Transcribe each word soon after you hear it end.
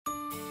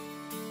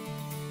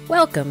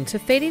Welcome to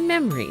Fading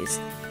Memories,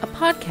 a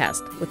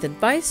podcast with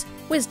advice,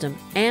 wisdom,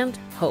 and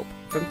hope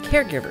from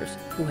caregivers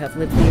who have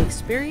lived the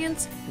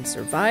experience and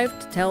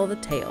survived to tell the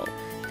tale.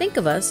 Think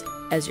of us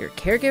as your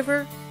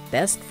caregiver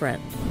best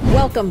friend.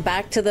 Welcome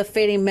back to the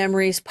Fading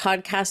Memories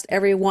podcast,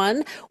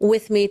 everyone.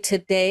 With me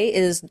today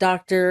is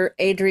Dr.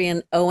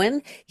 Adrian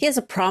Owen. He is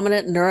a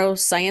prominent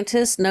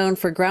neuroscientist known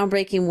for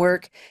groundbreaking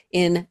work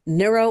in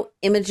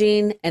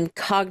neuroimaging and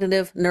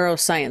cognitive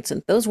neuroscience.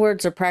 And those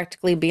words are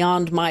practically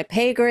beyond my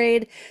pay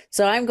grade.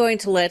 So I'm going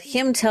to let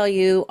him tell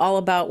you all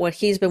about what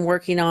he's been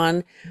working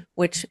on,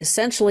 which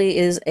essentially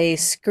is a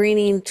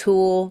screening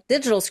tool,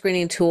 digital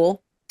screening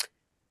tool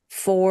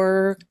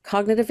for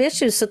cognitive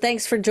issues. So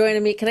thanks for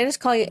joining me. Can I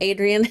just call you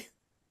Adrian?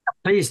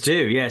 Please do.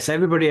 Yes,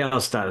 everybody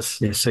else does.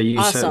 Yes, so you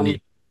Awesome.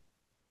 certainly.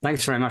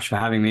 Thanks very much for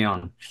having me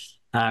on.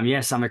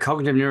 Yes, I'm a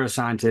cognitive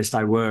neuroscientist.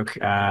 I work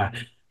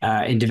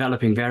in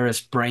developing various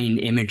brain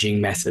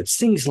imaging methods,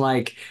 things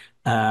like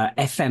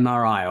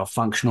fMRI or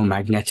functional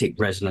magnetic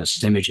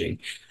resonance imaging,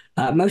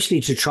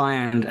 mostly to try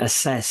and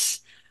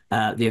assess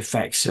the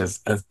effects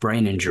of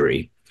brain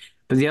injury.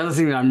 But the other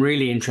thing that I'm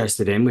really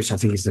interested in, which I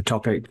think is the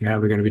topic we're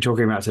going to be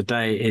talking about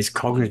today, is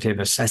cognitive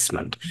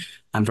assessment.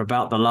 And for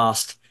about the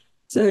last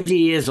 30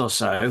 years or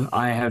so,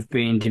 I have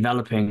been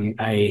developing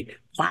a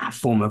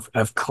platform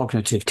of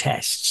cognitive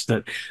tests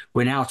that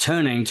we're now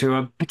turning to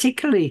a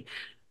particularly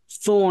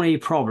thorny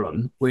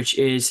problem, which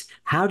is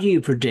how do you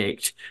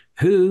predict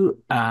who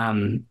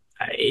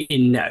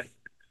in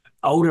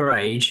older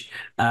age,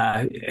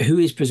 who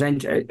is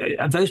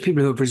those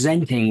people who are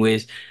presenting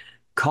with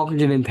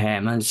cognitive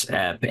impairments,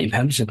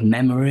 impairments of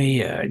memory,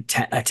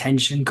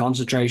 attention,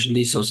 concentration,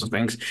 these sorts of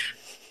things.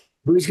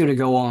 Who's going to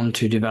go on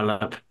to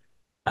develop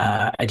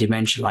a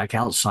dementia like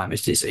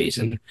Alzheimer's disease,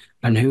 and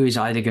who is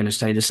either going to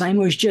stay the same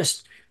or is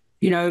just,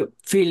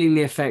 feeling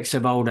the effects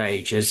of old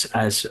age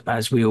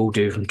as we all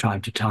do from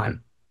time to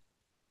time.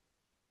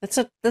 That's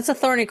a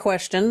thorny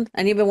question.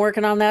 And you've been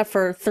working on that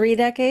for 3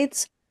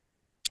 decades?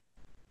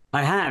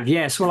 I have,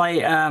 yes. Well,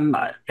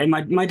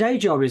 my day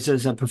job is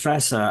as a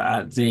professor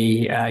at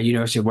the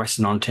University of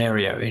Western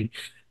Ontario in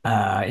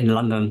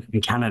London, in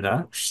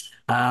Canada.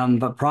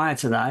 But prior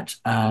to that,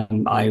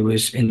 I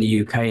was in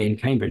the UK in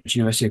Cambridge,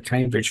 University of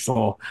Cambridge,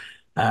 for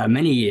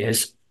many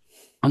years.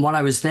 And while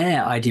I was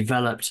there, I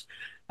developed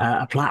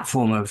a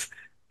platform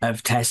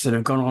of tests that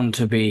have gone on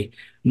to be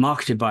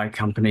marketed by a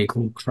company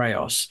called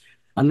Creyos.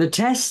 And the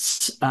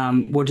tests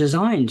were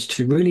designed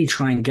to really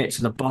try and get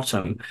to the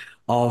bottom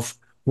of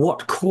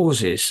what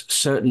causes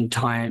certain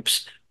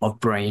types of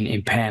brain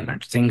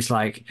impairment, things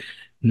like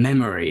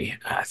memory,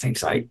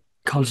 things like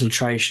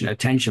concentration,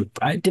 attention,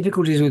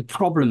 difficulties with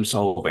problem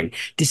solving,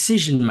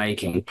 decision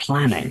making,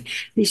 planning,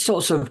 these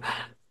sorts of,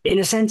 in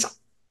a sense,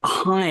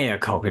 higher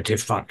cognitive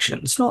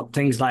functions, not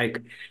things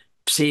like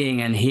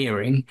seeing and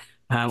hearing,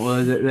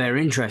 or that they're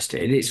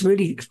interested. It's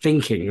really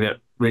thinking that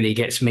really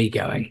gets me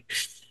going.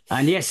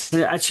 And yes,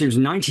 actually, it was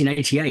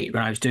 1988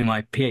 when I was doing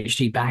my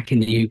PhD back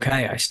in the UK.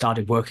 I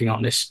started working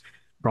on this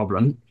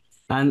problem,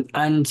 and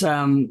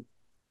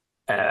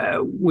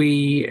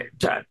we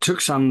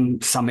took some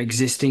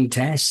existing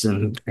tests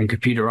and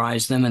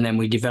computerized them, and then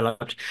we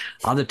developed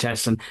other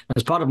tests. And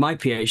as part of my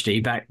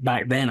PhD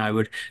back then, I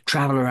would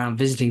travel around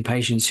visiting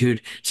patients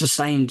who'd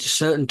sustained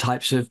certain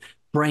types of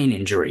brain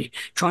injury,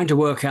 trying to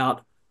work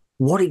out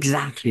what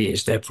exactly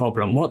is their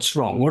problem, what's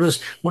wrong, what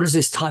does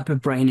this type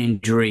of brain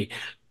injury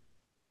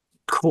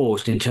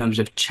caused in terms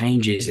of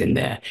changes in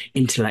their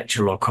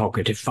intellectual or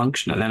cognitive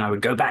function. And then I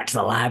would go back to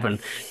the lab and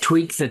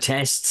tweak the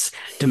tests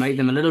to make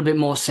them a little bit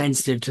more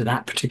sensitive to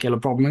that particular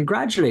problem. And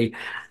gradually,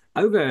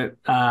 over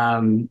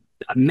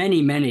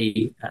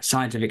many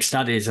scientific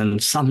studies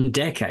and some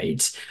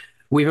decades,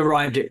 we've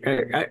arrived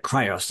at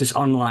Creyos, this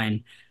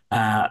online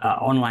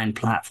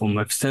platform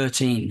of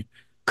 13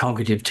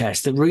 cognitive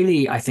tests that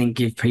really, I think,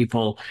 give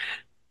people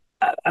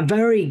a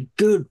very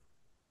good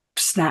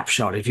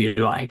snapshot, if you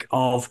like,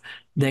 of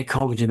their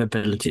cognitive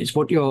abilities,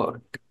 what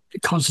your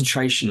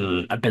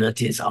concentration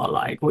abilities are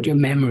like, what your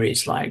memory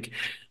is like,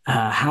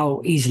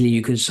 how easily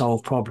you can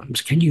solve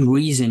problems. Can you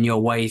reason your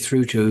way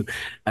through to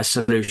a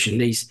solution?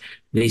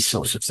 These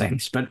sorts of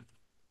things. But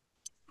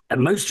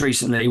most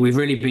recently, we've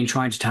really been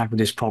trying to tackle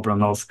this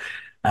problem of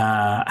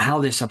how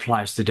this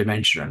applies to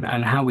dementia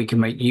and how we can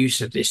make use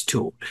of this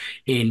tool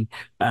in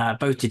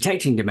both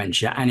detecting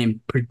dementia and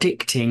in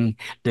predicting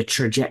the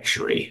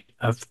trajectory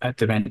of a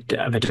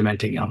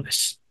dementing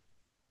illness.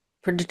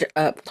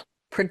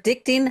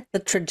 Predicting the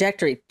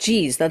trajectory.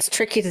 Geez, that's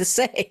tricky to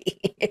say.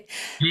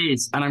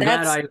 Jeez, and I'm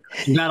glad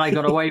I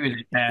got away with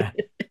it there.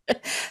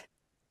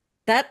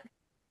 That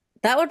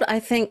would, I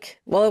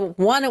think, well,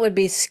 one, it would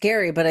be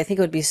scary, but I think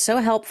it would be so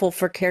helpful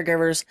for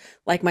caregivers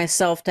like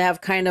myself to have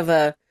kind of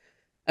a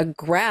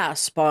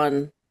grasp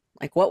on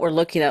like what we're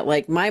looking at.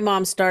 Like my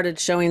mom started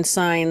showing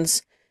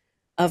signs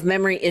of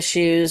memory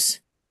issues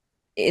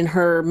in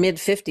her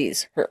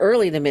mid-50s, her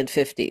early to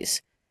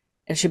mid-50s.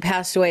 And she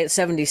passed away at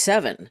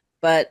 77.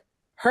 But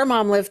her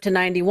mom lived to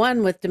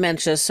 91 with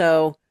dementia.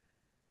 So,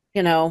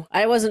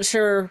 I wasn't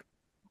sure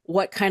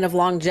what kind of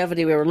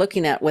longevity we were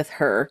looking at with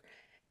her.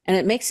 And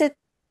it makes it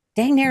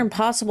dang near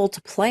impossible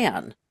to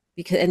plan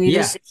because, and you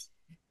Yeah. just,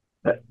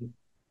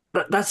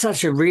 That's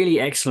such a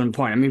really excellent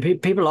point. I mean,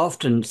 people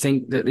often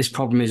think that this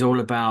problem is all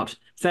about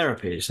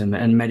therapies and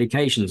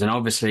medications. And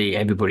obviously,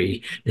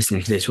 everybody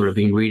listening to this will have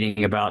been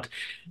reading about,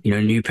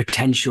 new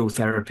potential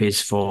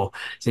therapies for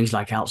things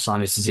like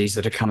Alzheimer's disease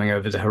that are coming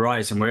over the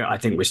horizon. I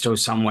think we're still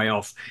some way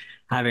off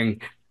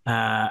having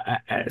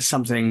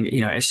something,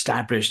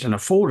 established and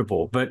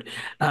affordable. But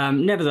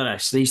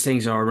nevertheless, these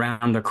things are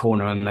around the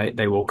corner and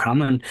they will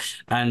come.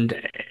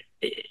 And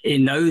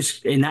in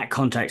that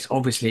context,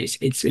 obviously,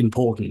 it's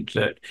important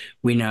that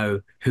we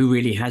know who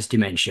really has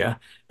dementia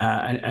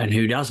and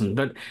who doesn't.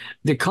 But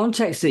the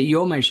context that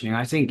you're mentioning,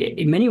 I think,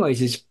 in many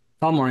ways, is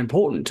far more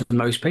important to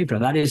most people.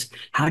 And that is,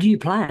 how do you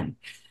plan?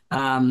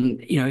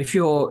 If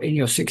you're in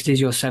your 60s,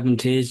 your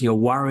 70s, you're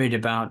worried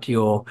about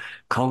your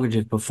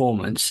cognitive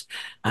performance,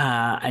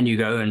 and you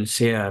go and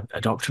see a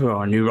doctor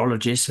or a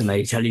neurologist, and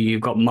they tell you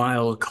you've got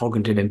mild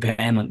cognitive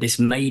impairment. This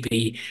may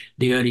be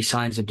the early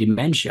signs of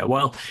dementia.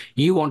 Well,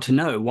 you want to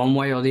know one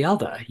way or the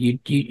other.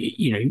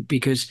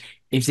 Because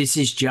if this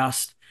is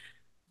just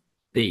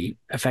the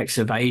effects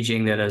of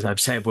aging that, as I've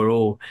said, we're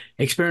all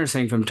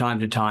experiencing from time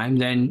to time,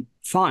 then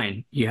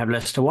fine, you have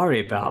less to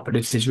worry about. But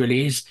if this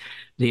really is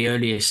the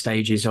earliest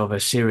stages of a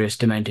serious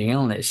dementing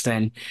illness,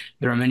 then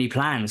there are many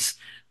plans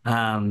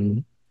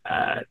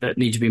that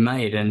need to be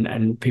made,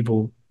 and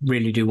people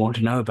really do want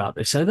to know about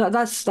this. So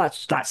that's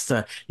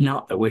the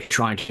nut that we're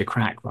trying to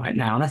crack right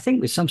now, and I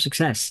think with some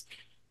success.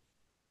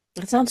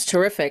 that sounds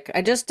terrific.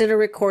 I just did a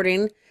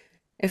recording.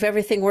 If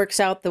everything works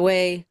out the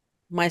way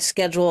my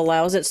schedule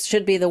allows, it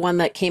should be the one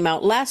that came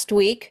out last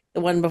week,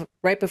 the one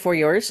right before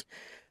yours,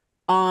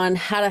 on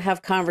how to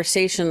have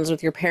conversations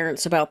with your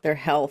parents about their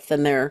health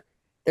and their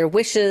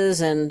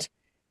wishes and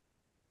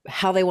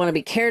how they want to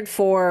be cared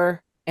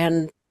for,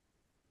 and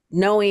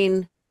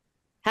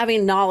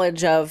having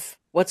knowledge of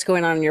what's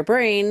going on in your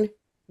brain,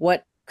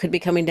 what could be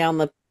coming down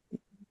the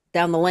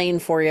lane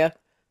for you,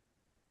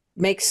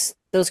 makes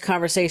those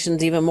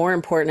conversations even more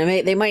important.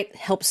 And they might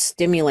help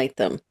stimulate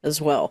them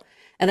as well.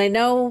 And I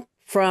know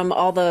from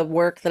all the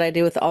work that I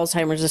do with the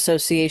Alzheimer's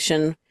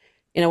Association,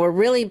 we're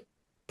really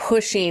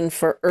pushing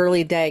for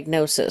early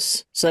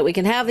diagnosis so that we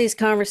can have these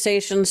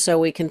conversations, so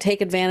we can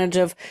take advantage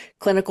of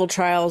clinical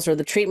trials or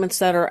the treatments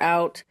that are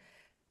out.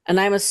 And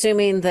I'm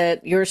assuming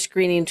that your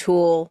screening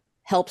tool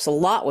helps a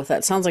lot with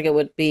that. Sounds like it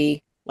would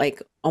be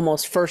like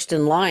almost first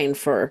in line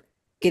for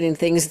getting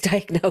things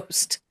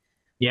diagnosed.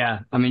 Yeah,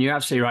 I mean, you're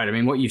absolutely right. I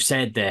mean, what you've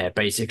said there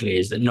basically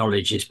is that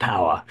knowledge is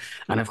power.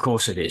 And of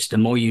course it is. The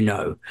more you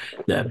know,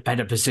 the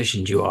better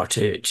positioned you are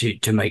to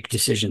make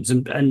decisions.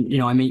 And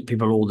I meet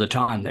people all the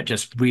time that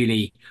just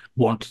really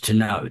want to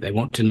know. They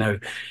want to know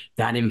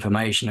that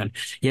information. And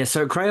yeah,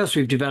 so at Creyos,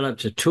 we've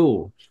developed a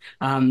tool.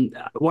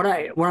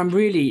 The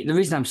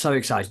reason I'm so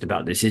excited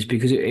about this is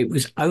because it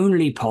was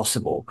only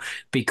possible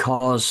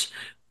because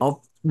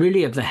of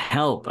the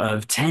help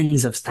of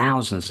tens of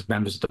thousands of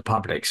members of the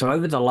public. So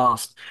over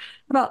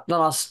about the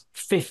last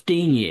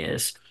 15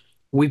 years,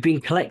 we've been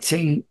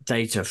collecting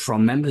data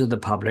from members of the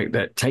public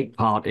that take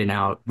part in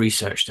our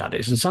research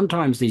studies. And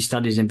sometimes these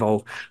studies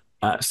involve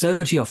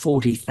 30 or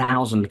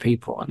 40,000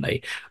 people, and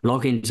they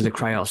log into the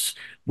Creyos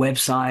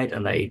website,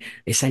 and they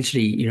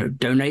essentially,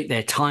 donate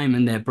their time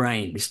and their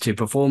brains to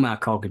perform our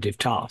cognitive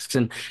tasks.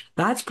 And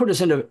that's put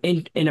us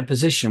in a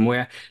position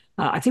where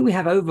I think we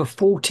have over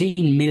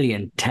 14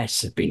 million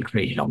tests have been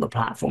created on the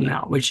platform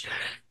now, which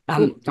I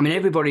mean,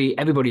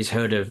 everybody's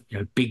heard of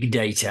big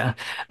data,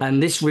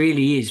 and this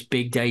really is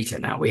big data.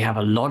 Now we have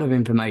a lot of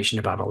information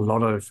about a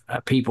lot of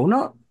people,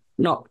 not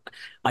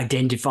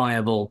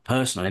identifiable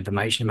personal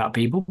information about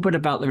people, but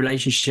about the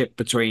relationship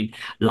between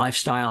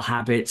lifestyle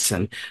habits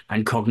and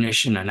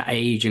cognition and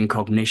age and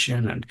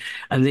cognition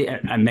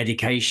and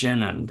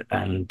medication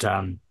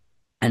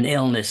and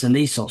illness and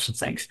these sorts of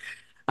things.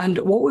 And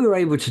what we were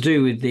able to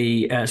do with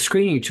the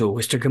screening tool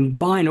was to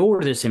combine all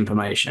of this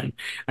information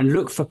and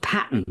look for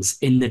patterns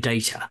in the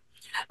data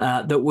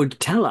that would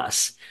tell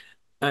us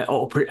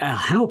or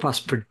help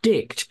us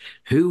predict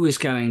who was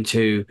going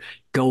to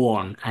go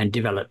on and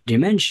develop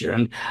dementia.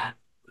 And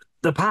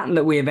the pattern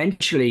that we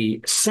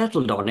eventually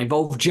settled on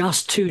involved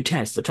just two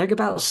tests that take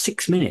about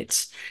 6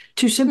 minutes.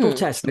 Two simple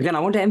tests. And again,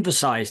 I want to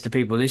emphasize to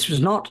people, this was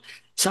not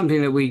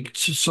something that we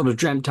sort of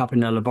dreamt up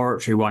in a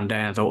laboratory one day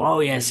and thought, oh,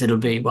 yes,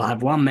 we'll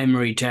have one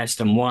memory test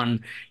and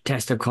one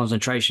test of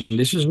concentration.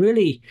 This was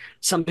really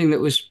something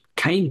that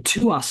came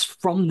to us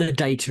from the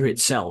data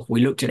itself.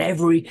 We looked at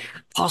every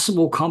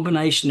possible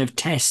combination of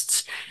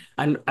tests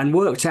and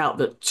worked out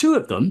that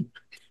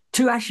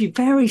two actually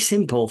very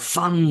simple,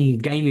 fun,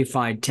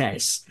 gamified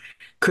tests,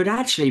 could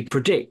actually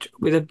predict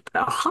with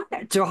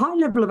to a high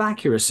level of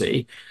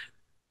accuracy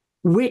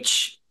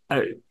which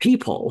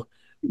people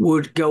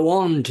would go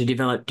on to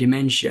develop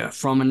dementia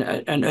from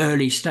an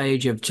early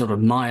stage of sort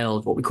of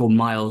what we call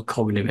mild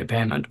cognitive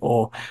impairment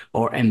or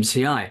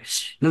MCI.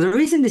 Now, the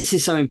reason this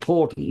is so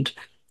important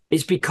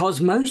is because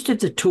most of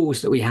the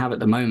tools that we have at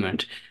the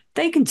moment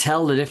they can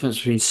tell the difference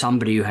between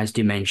somebody who has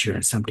dementia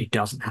and somebody who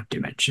doesn't have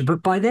dementia,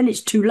 but by then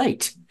it's too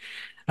late.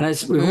 And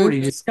as we've Mm,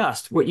 already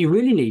discussed, what you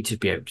really need to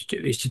be able to do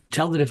is to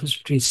tell the difference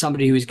between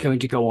somebody who is going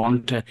to go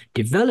on to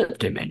develop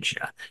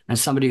dementia and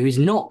somebody who is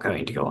not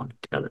going to go on to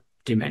develop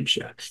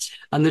dementia.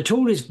 And the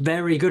tool is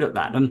very good at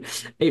that. And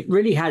it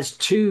really has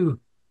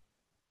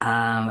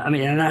and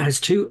that has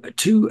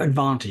two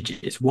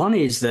advantages. One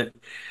is that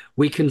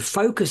we can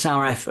focus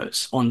our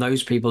efforts on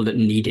those people that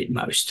need it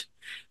most,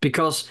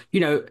 because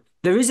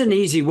there is an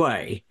easy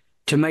way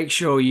to make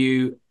sure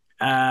you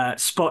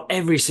spot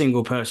every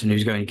single person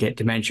who's going to get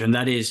dementia, and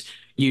that is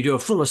you do a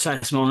full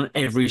assessment on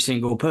every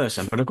single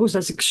person. But of course,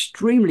 that's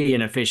extremely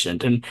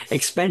inefficient and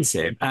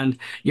expensive, and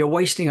you're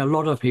wasting a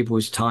lot of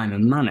people's time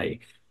and money.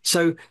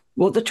 So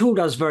what the tool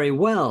does very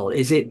well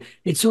is it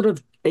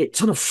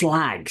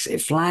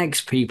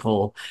flags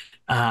people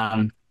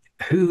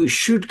who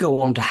should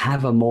go on to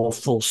have a more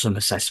fulsome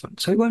assessment.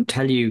 So it won't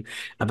tell you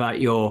about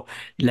your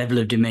level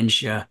of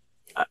dementia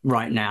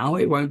right now.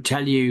 It won't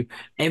tell you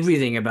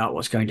everything about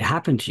what's going to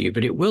happen to you,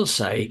 but it will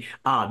say,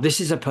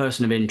 this is a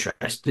person of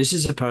interest. This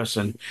is a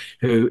person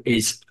who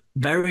is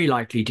very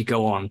likely to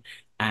go on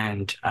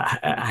and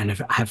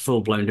have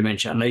full-blown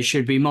dementia, and they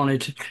should be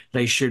monitored.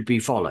 They should be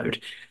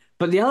followed.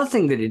 But the other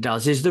thing that it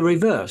does is the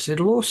reverse.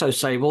 It'll also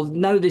say, well,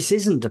 no, this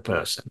isn't the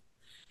person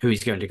who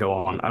is going to go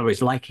on or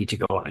is likely to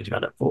go on and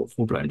develop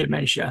full-blown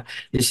dementia.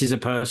 This is a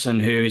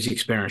person who is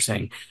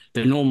experiencing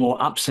the normal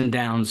ups and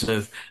downs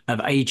of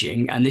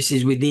aging, and this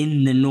is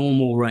within the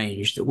normal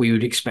range that we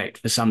would expect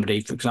for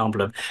somebody, for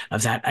example,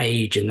 of that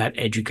age and that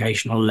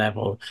educational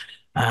level.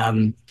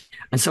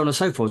 And so on and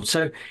so forth.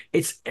 So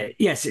it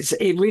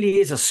really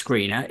is a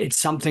screener. It's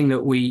something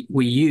that we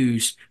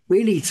use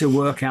really to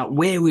work out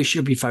where we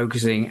should be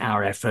focusing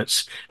our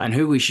efforts and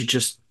who we should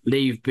just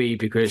leave be,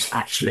 because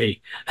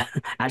actually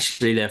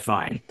they're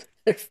fine.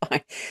 they're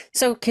fine.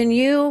 So can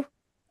you,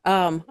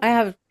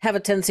 I have a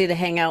tendency to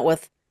hang out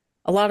with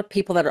a lot of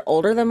people that are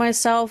older than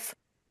myself,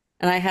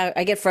 and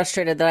I get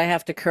frustrated that I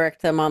have to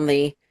correct them on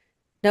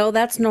no,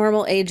 that's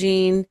normal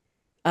aging.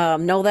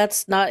 No,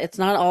 it's not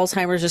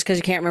Alzheimer's just because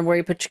you can't remember where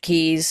you put your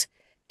keys.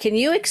 Can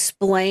you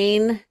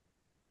explain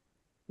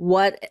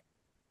what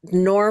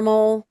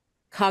normal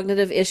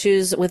cognitive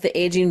issues with the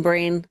aging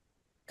brain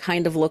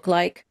kind of look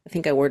like? I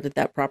think I worded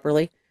that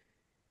properly.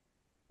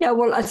 Yeah,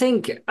 well, I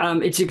think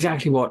it's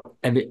exactly what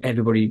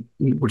everybody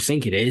would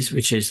think it is,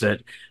 which is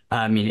that,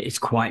 it's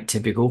quite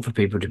typical for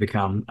people to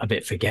become a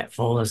bit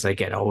forgetful as they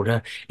get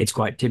older. It's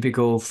quite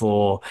typical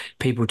for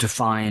people to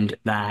find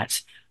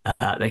that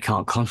they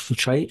can't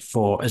concentrate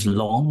for as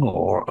long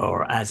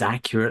or as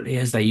accurately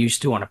as they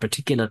used to on a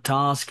particular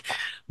task.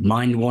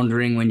 Mind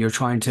wandering when you're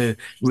trying to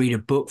read a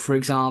book, for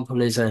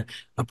example, is a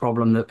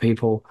problem that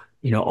people,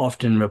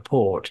 often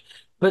report.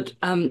 But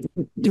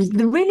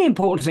the really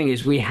important thing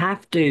is we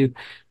have to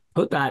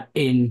put that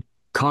in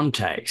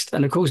context.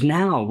 And of course,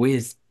 now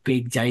with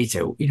big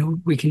data,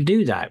 we can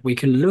do that. We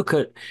can look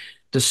at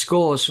the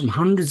scores from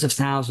hundreds of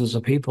thousands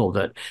of people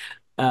that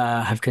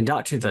have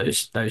conducted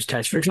those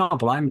tests. For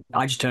example,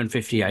 I just turned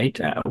 58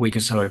 a week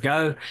or so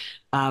ago.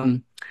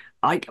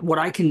 I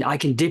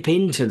can dip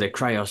into the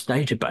Creyos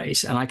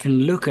database and I can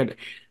look at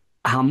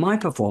how my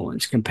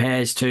performance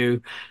compares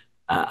to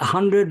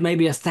 100,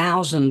 maybe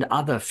 1,000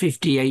 other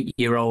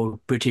 58-year-old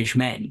British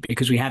men,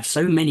 because we have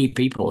so many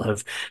people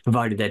have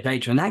provided their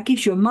data. And that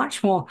gives you a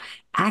much more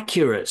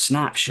accurate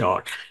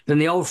snapshot than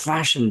the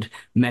old-fashioned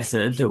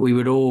method that we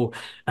would all,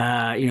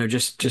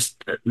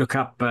 just look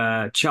up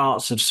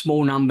charts of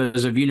small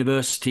numbers of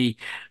university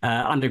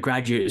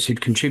undergraduates who'd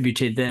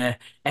contributed their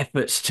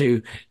efforts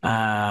to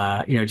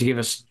give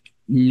us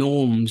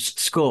norms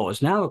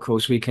scores. Now, of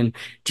course, we can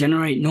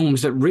generate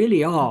norms that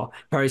really are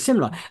very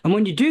similar. And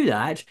when you do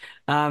that,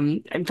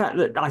 in fact,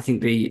 I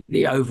think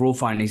the overall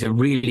findings are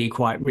really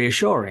quite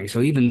reassuring.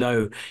 So even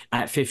though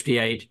at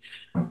 58,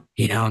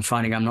 I'm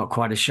finding I'm not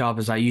quite as sharp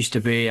as I used to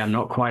be, I'm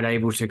not quite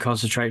able to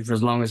concentrate for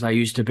as long as I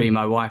used to be.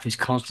 My wife is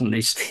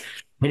constantly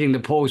hitting the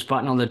pause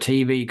button on the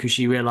TV because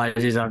she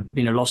realizes I've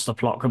lost the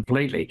plot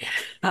completely.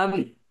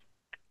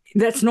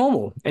 That's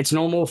normal. It's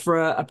normal for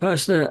a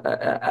person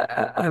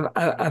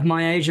of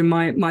my age and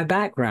my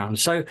background.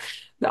 So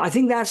I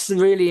think that's the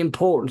really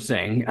important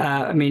thing.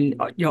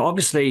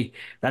 Obviously,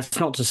 that's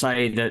not to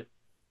say that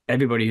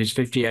everybody who's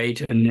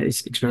 58 and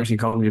is experiencing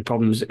cognitive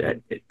problems,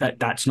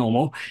 that's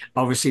normal.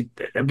 Obviously,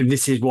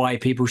 this is why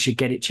people should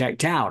get it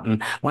checked out.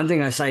 And one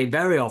thing I say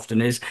very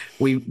often is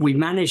we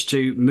managed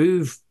to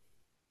move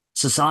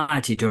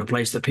society to a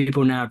place that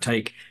people now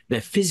take their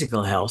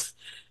physical health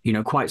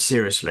quite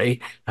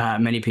seriously.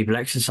 Many people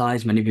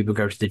exercise, many people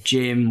go to the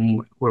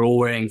gym. We're all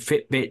wearing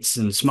Fitbits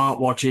and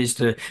smartwatches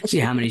to see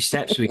how many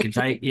steps we can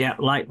take. Yeah,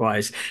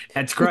 likewise.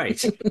 That's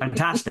great.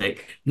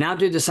 Fantastic. Now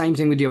do the same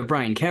thing with your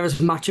brain. Care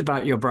as much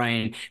about your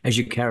brain as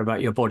you care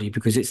about your body,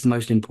 because it's the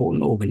most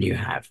important organ you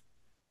have.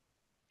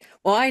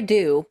 Well, I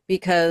do,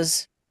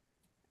 because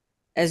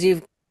as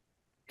you've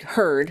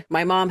heard,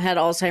 my mom had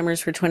Alzheimer's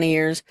for 20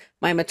 years.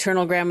 My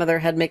maternal grandmother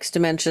had mixed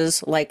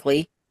dementias,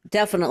 likely,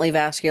 definitely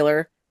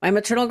vascular, My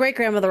maternal great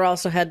grandmother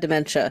also had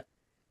dementia.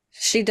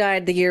 She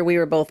died the year we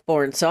were both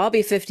born, so I'll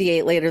be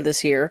 58 later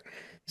this year.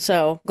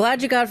 So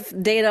glad you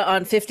got data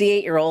on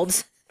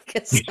 58-year-olds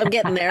because I'm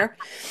getting there.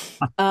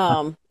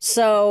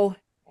 So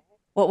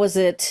what was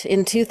it?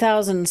 In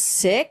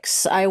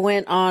 2006, I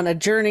went on a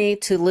journey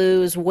to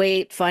lose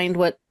weight, find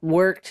what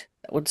worked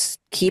that would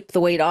keep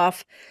the weight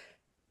off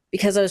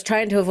because I was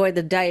trying to avoid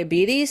the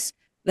diabetes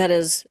that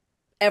is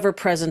ever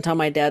present on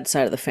my dad's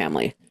side of the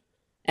family.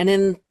 And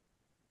in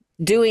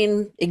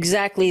doing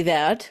exactly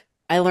that,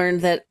 I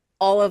learned that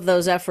all of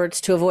those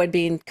efforts to avoid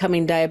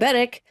becoming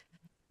diabetic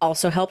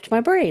also helped my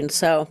brain.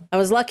 So I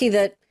was lucky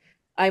that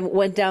I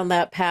went down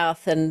that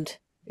path and,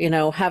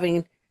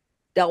 having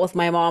dealt with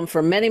my mom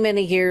for many,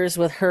 many years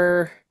with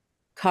her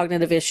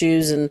cognitive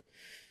issues and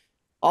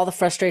all the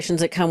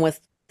frustrations that come with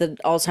the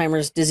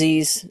Alzheimer's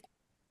disease.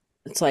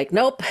 It's like,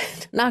 nope,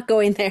 not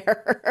going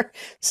there.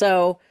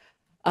 So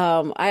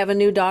I have a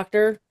new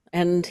doctor,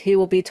 and he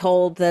will be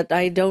told that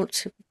I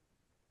don't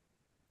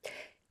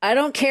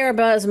care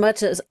about as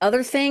much as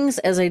other things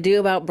as I do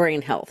about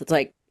brain health. It's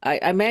like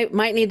I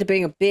might need to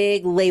bring a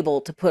big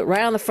label to put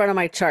right on the front of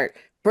my chart.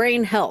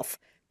 Brain health.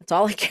 That's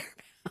all I care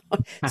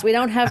about. So we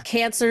don't have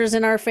cancers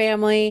in our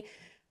family.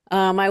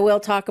 I will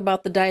talk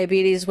about the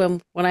diabetes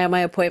when I have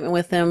my appointment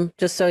with him,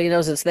 just so he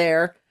knows it's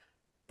there.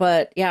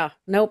 But yeah,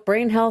 no,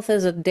 brain health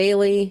is a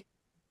daily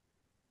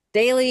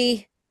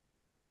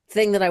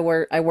thing that I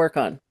work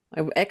on.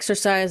 I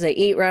exercise, I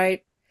eat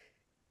right,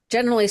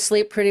 generally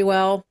sleep pretty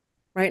well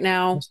right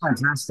now. That's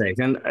fantastic.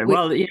 And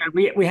well,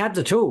 we have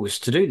the tools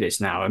to do this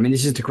now. I mean,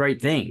 this is the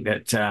great thing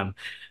that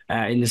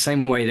in the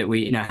same way that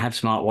we, have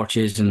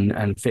smartwatches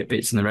and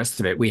Fitbits and the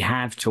rest of it, we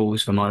have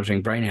tools for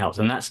monitoring brain health.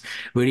 And that's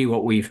really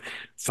what we've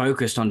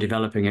focused on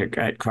developing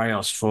at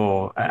Creyos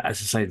for,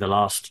 as I say, the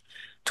last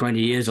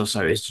 20 years or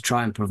so, is to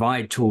try and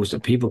provide tools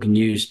that people can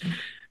use.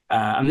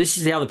 And this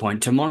is the other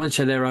point, to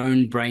monitor their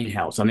own brain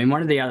health. I mean,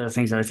 one of the other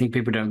things that I think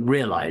people don't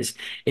realize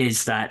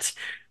is that,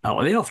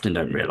 or they often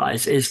don't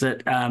realize, is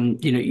that,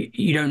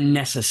 you don't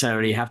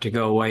necessarily have to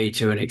go away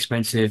to an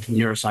expensive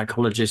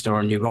neuropsychologist or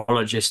a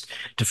neurologist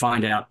to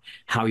find out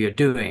how you're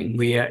doing.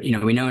 We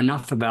know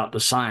enough about the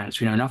science.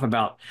 We know enough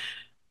about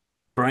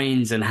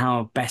brains and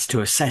how best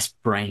to assess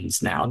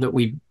brains now that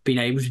we've been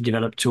able to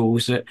develop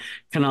tools that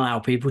can allow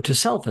people to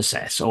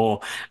self-assess or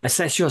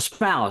assess your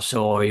spouse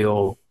or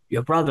your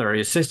brother or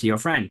your sister, your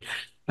friend.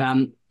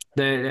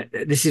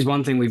 This is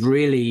one thing we've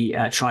really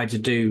tried to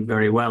do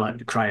very well at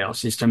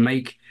Creyos, is to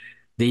make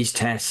these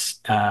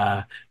tests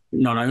not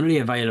only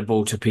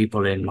available to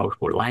people in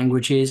multiple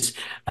languages,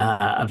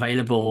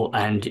 available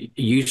and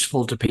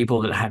useful to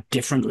people that have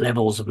different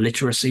levels of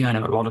literacy. I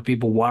know a lot of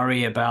people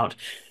worry about,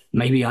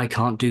 maybe I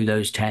can't do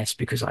those tests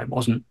because I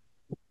wasn't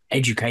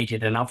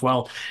educated enough.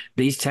 Well,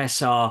 these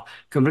tests are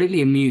completely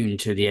immune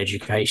to the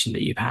education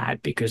that you've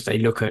had because they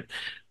look at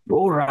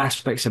broader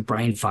aspects of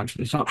brain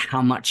function. It's not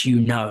how much you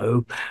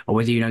know or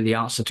whether you know the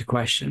answer to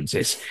questions.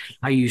 It's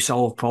how you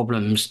solve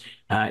problems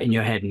in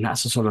your head. And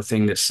that's the sort of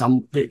thing it's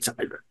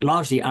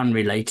largely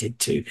unrelated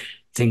to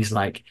things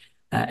like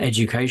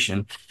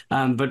education.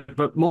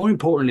 But more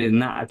importantly than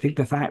that, I think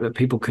the fact that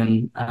people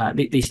can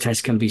these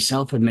tests can be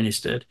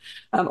self-administered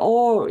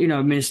or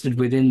administered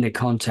within the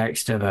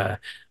context of a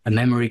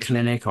memory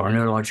clinic or a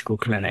neurological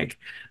clinic,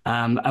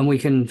 and we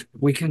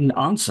can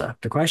answer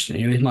the question: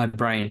 is my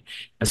brain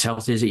as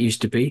healthy as it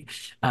used to be,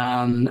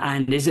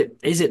 and is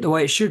it the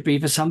way it should be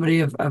for somebody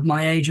of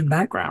my age and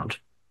background?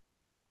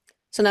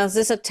 So now, is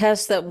this a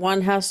test that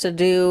one has to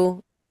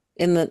do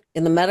in the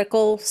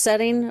medical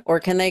setting, or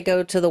can they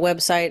go to the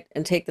website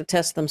and take the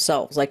test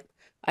themselves? Like,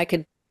 I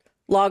could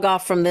log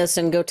off from this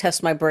and go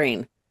test my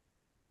brain.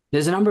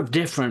 There's a number of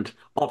different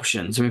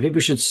options. I mean,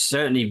 people should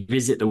certainly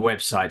visit the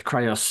website,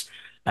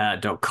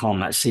 Creyos.com,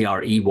 that's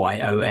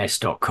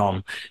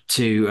Creyos.com,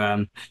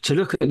 to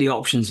look at the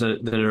options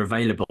that are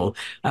available.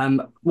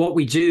 What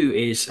we do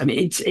is, I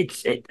mean,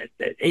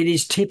 it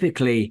is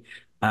typically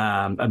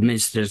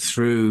administered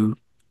through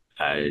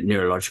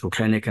neurological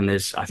clinic, and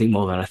there's, I think,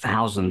 more than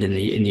 1,000 in the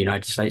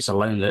United States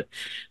alone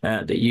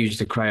that use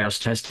the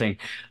Creyos testing.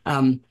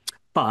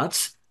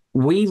 But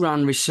we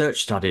run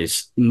research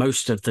studies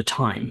most of the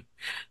time.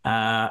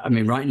 I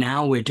mean, right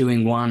now we're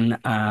doing one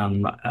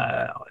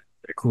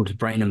called the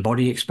brain and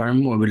body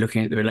experiment, where we're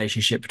looking at the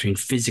relationship between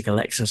physical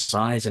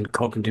exercise and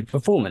cognitive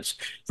performance,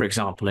 for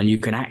example. And you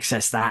can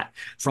access that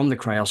from the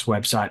Creyos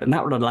website, and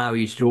that would allow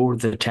you to do all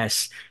of the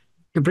tests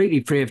completely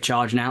free of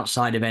charge and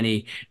outside of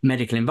any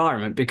medical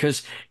environment,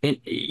 because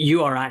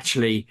you are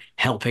actually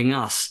helping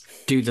us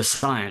do the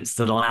science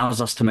that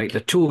allows us to make the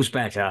tools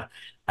better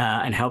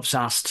and helps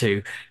us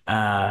to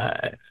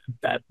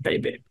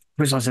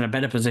puts us in a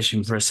better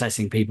position for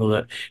assessing people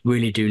that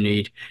really do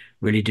need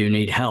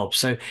help.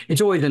 So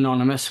it's always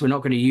anonymous. We're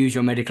not going to use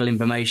your medical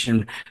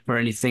information for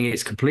anything.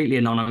 It's completely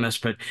anonymous,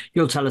 but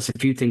you'll tell us a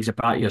few things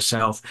about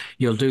yourself.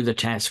 You'll do the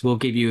test. We'll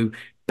give you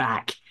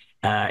back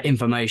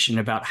information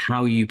about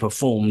how you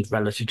performed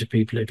relative to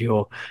people of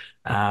your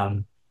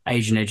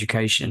age and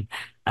education.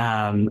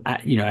 And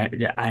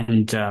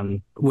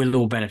we'll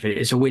all benefit.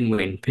 It's a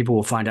win-win. People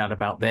will find out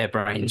about their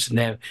brains and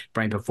their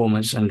brain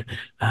performance, and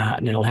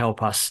it'll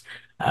help us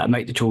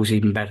make the tools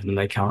even better than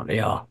they currently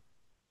are.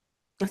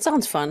 That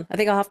sounds fun. I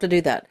think I'll have to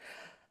do that.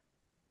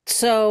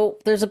 So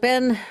there's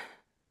been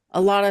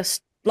a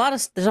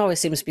there's always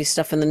seems to be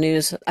stuff in the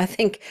news. I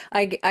think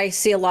I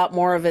see a lot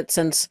more of it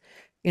since,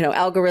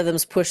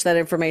 algorithms push that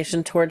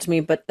information towards me,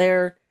 but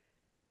they're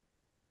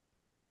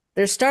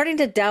starting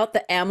to doubt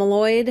the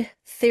amyloid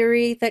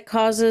theory that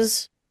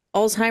causes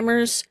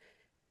Alzheimer's.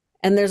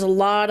 And there's a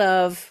lot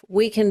of,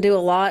 we can do a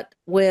lot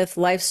with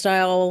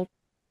lifestyle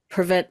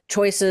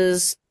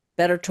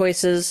better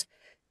choices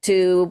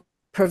to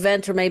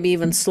prevent or maybe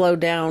even slow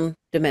down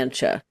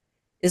dementia.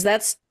 Is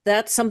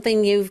that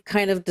something you've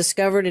kind of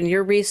discovered in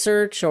your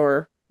research,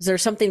 or is there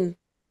something,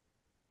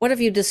 what have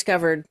you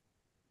discovered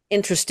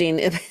interesting?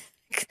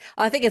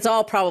 I think it's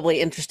all probably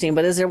interesting,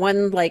 but is there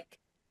one like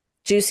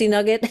juicy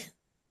nugget?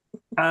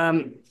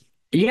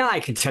 Yeah, I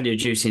can tell you a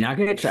juicy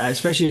nugget,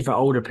 especially for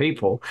older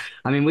people.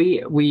 I mean,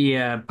 we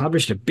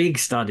published a big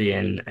study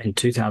in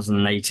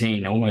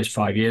 2018, almost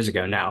 5 years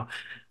ago now,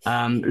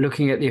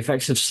 looking at the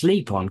effects of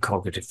sleep on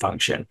cognitive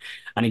function.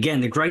 And again,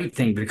 the great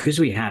thing, because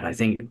we had, I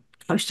think,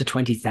 close to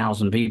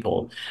 20,000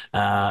 people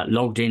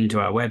logged into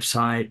our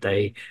website.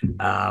 They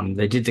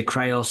did the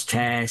Creyos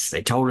test.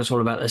 They told us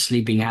all about their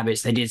sleeping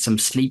habits. They did some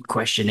sleep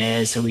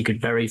questionnaires so we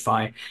could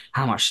verify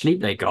how much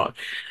sleep they got.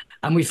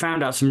 And we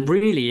found out some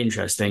really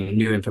interesting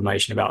new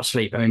information about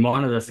sleep. I mean,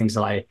 one of the things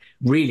that I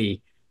really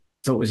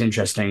thought was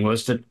interesting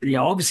was that,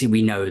 obviously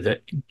we know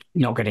that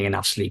not getting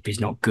enough sleep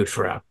is not good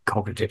for our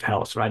cognitive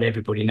health, right?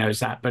 Everybody knows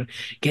that. But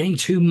getting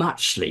too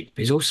much sleep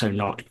is also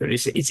not good.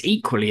 It's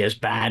equally as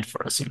bad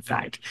for us, in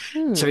fact.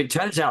 So it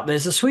turns out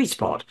there's a sweet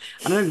spot.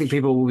 I don't think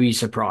people will be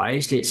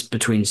surprised. It's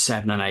between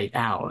 7 and 8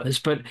 hours.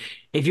 But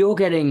if you're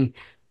getting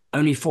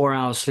only 4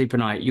 hours sleep a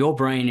night, your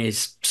brain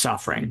is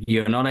suffering.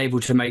 You're not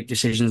able to make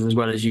decisions as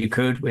well as you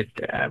could with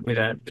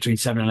between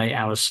 7 and 8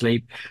 hours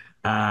sleep.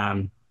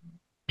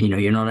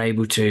 You're not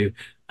able to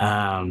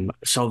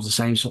solve the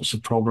same sorts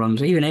of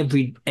problems, even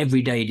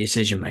everyday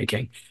decision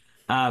making.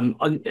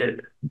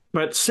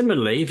 But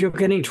similarly, if you're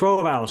getting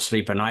 12 hours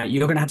sleep a night,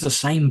 you're going to have the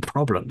same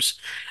problems.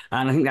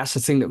 And I think that's the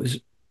thing that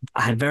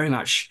had very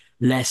much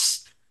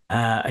less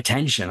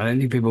attention. I don't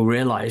think people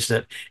realize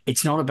that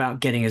it's not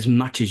about getting as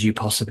much as you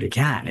possibly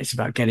can. It's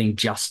about getting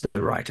just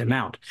the right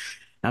amount.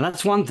 Now,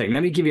 that's one thing.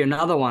 Let me give you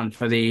another one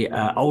for the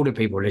older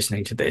people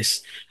listening to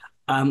this.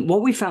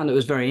 What we found that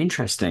was very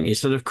interesting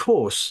is that, of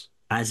course,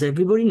 as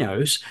everybody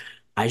knows,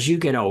 as you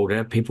get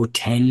older, people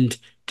tend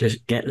to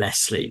get less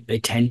sleep. They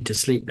tend to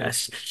sleep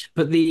less.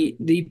 But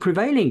the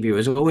prevailing view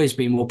has always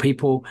been, well,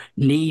 people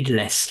need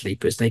less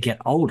sleep as they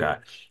get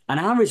older. And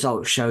our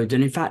results showed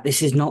that, in fact,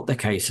 this is not the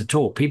case at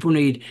all. People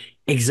need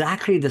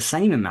exactly the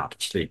same amount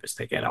of sleep as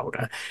they get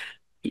older.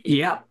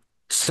 Yeah,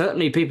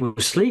 certainly people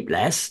sleep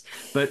less,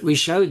 but we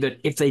showed that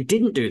if they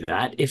didn't do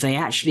that, if they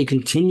actually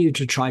continued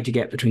to try to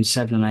get between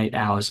 7 and 8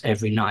 hours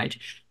every night,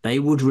 they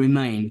would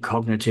remain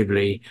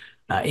cognitively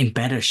in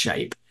better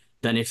shape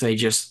than if they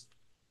just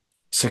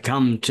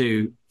succumb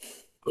to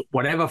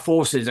whatever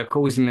forces are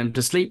causing them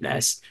to sleep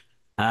less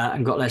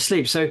and got less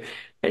sleep. So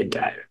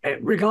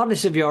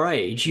regardless of your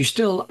age, you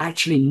still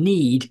actually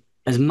need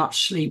as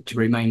much sleep to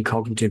remain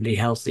cognitively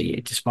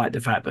healthy, despite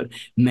the fact that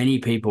many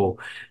people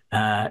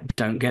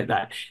don't get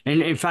that.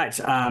 And in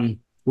fact,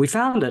 we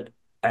found that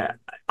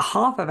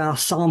half of our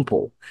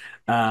sample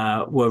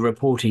were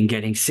reporting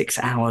getting 6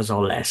 hours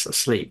or less of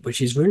sleep,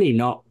 which is really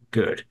not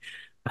good.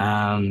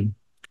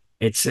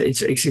 It's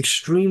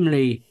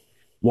extremely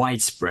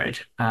widespread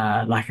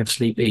lack of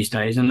sleep these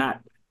days, and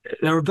that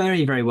there are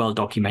very, very well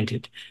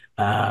documented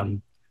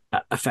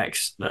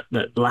effects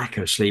that lack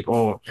of sleep,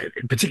 or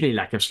particularly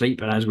lack of sleep,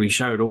 but as we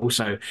showed,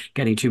 also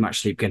getting too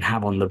much sleep can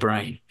have on the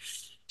brain.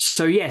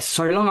 So yes,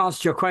 so long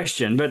answer to your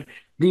question, but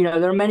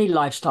there are many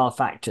lifestyle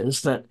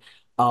factors that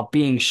are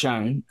being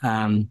shown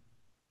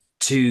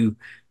to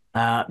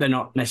they're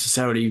not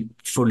necessarily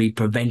fully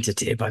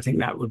preventative. I think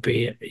that would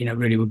be,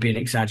 really would be an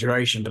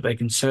exaggeration, but they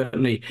can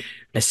certainly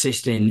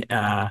assist in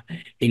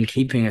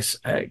keeping us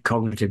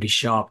cognitively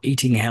sharp,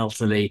 eating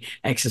healthily,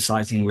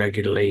 exercising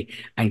regularly,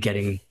 and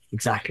getting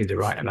exactly the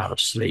right amount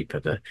of sleep are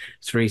the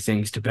three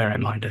things to bear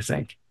in mind, I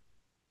think.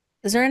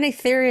 Is there any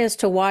theory as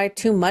to why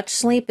too much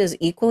sleep is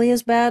equally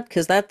as bad?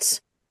 Because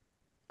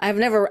I've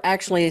never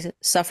actually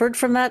suffered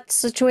from that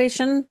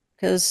situation,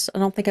 because I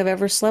don't think I've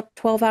ever slept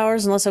 12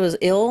 hours unless I was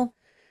ill.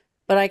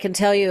 But I can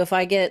tell you, if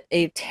I get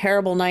a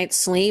terrible night's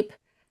sleep,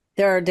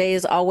 there are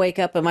days I'll wake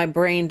up and my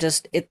brain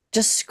just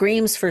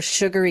screams for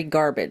sugary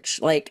garbage.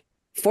 Like,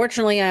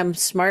 fortunately, I'm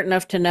smart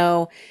enough to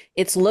know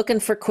it's looking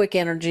for quick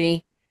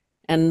energy.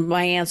 And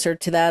my answer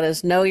to that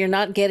is, no, you're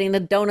not getting a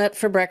donut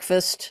for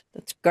breakfast.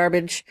 That's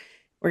garbage.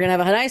 We're going to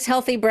have a nice,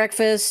 healthy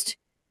breakfast.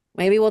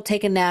 Maybe we'll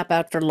take a nap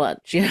after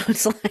lunch.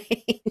 It's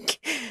like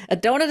a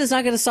donut is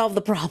not going to solve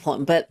the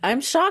problem. But I'm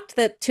shocked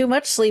that too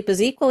much sleep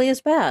is equally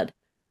as bad.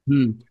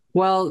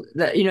 Well,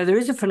 there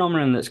is a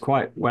phenomenon that's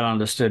quite well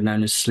understood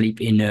known as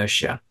sleep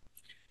inertia.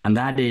 And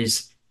that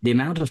is the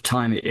amount of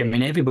time. I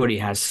mean, everybody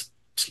has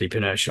sleep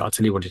inertia. I'll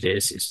tell you what it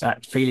is. It's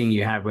that feeling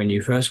you have when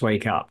you first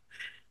wake up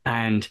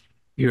and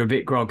you're a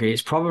bit groggy.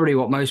 It's probably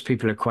what most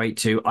people equate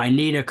to, I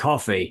need a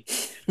coffee,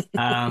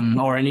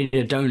 or I need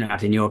a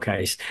donut in your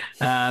case.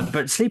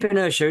 But sleep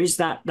inertia is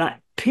that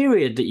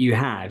period that you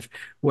have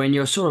when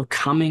you're sort of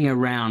coming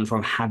around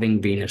from having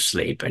been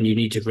asleep and you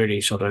need to really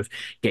sort of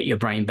get your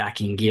brain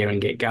back in gear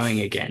and get going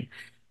again.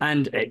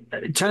 And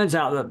it turns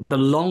out that the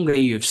longer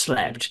you've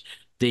slept,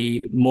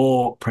 the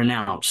more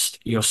pronounced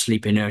your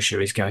sleep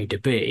inertia is going to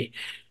be.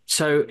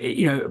 So,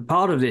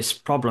 part of this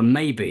problem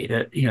may be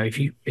that,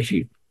 if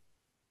you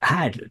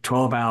had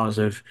 12 hours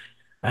of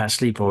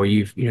sleep, or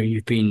you've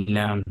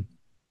been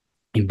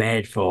in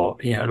bed for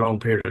a long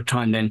period of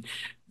time, then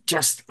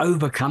just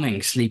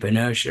overcoming sleep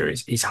inertia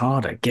is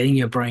harder, getting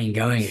your brain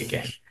going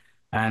again.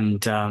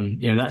 And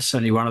that's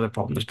certainly one of the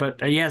problems.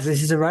 But yes,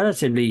 this is a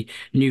relatively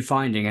new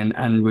finding,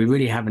 and we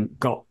really haven't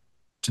got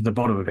to the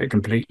bottom of it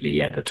completely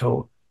yet at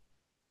all.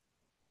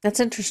 That's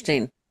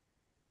interesting.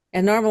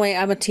 And normally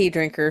I'm a tea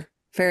drinker,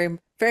 very,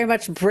 very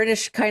much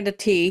British kind of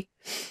tea.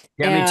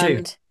 Yeah,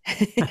 me too.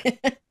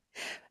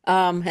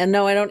 And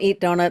no, I don't eat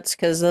donuts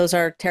because those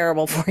are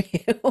terrible for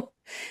you.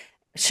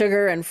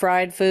 Sugar and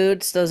fried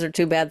foods, those are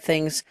two bad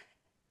things.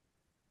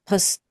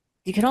 Plus,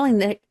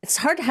 it's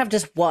hard to have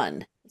just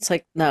one. It's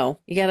like, no,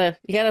 you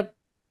gotta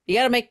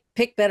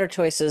pick better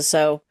choices.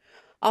 So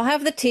I'll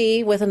have the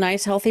tea with a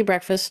nice healthy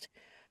breakfast,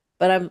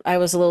 but I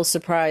was a little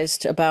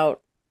surprised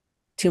about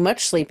too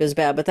much sleep is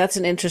bad, but that's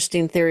an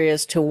interesting theory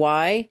as to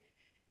why.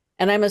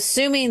 And I'm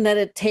assuming that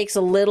it takes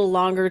a little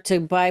longer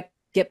to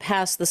get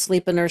past the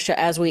sleep inertia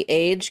as we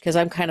age, because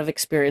I'm kind of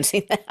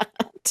experiencing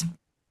that.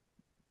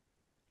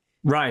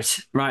 Right.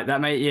 That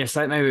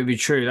may be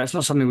true. That's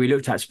not something we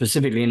looked at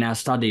specifically in our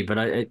study, but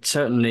it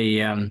certainly,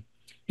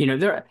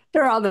 there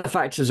are other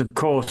factors, of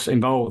course,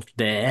 involved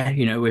there.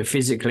 We're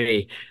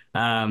physically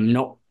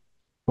not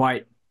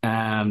quite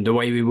the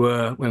way we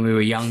were when we were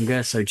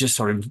younger, so just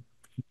sort of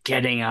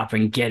getting up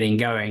and getting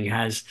going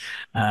has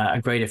a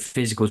greater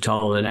physical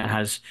toll than it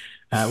has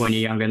when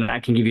you're younger, and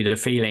that can give you the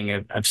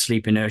feeling of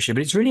sleep inertia.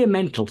 But it's really a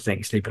mental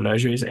thing. Sleep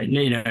inertia is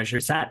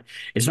inertia.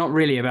 It's not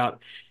really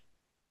about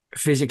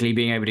physically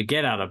being able to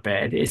get out of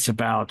bed. It's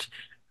about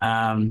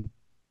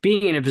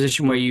being in a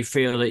position where you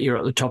feel that you're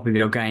at the top of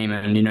your game,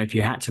 and if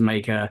you had to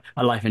make a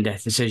life and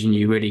death decision,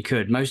 you really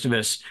could. Most of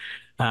us,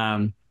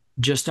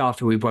 just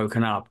after we've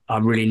woken up,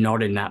 are really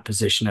not in that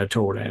position at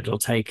all. And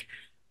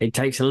it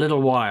takes a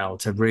little while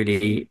to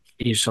really,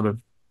 for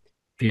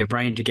your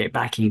brain to get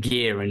back in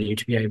gear and you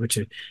to be able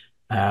to,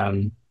 be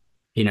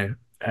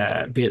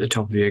at the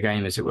top of your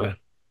game, as it were.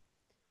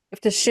 You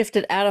have to shift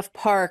it out of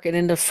park and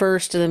into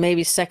first and then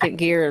maybe second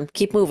gear and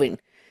keep moving.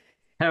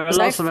 There are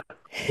lots of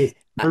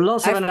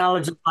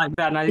analogies like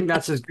that, and I think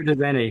that's as good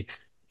as any.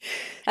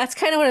 That's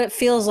kind of what it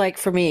feels like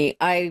for me.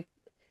 I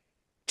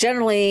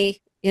generally,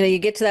 you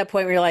get to that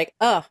point where you're like,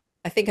 oh,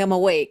 I think I'm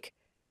awake.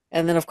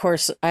 And then, of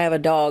course, I have a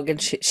dog,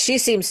 and she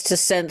seems to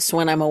sense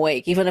when I'm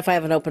awake, even if I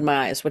haven't opened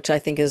my eyes, which I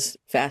think is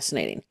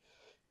fascinating.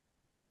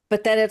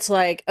 But then it's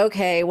like,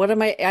 okay,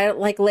 I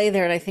like lay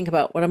there and I think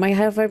about what am I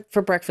having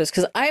for breakfast?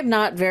 Because I'm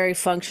not very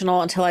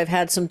functional until I've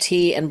had some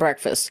tea and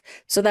breakfast.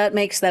 So that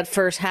makes that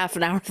first half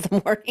an hour of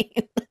the morning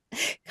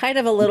kind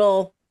of a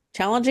little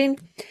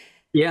challenging.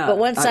 Yeah. But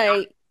once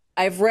I'll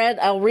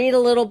read a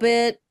little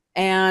bit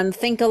and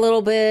think a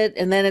little bit.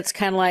 And then it's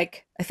kind of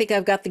like, I think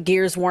I've got the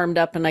gears warmed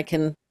up and I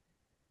can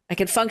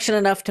function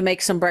enough to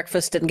make some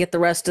breakfast and get the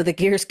rest of the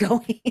gears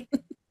going.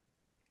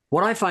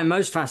 What I find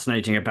most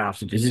fascinating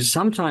about it is it's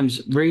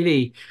sometimes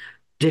really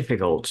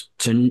difficult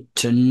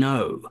to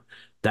know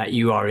that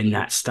you are in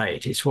that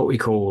state. It's what we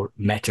call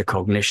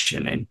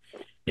metacognition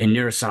in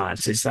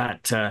neuroscience. It's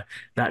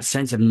that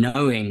sense of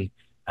knowing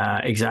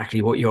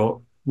exactly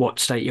what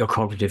state your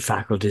cognitive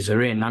faculties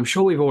are in. I'm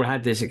sure we've all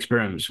had this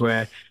experience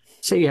where,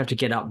 say, you have to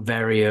get up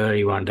very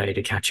early one day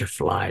to catch a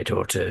flight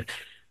or to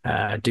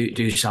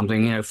do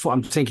something.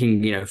 I'm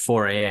thinking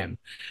 4 a.m.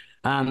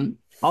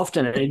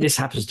 Often this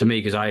happens to me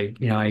because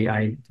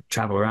I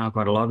travel around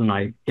quite a lot and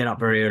I get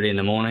up very early in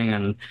the morning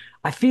and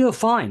I feel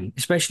fine,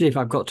 especially if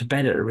I've got to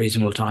bed at a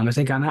reasonable time. I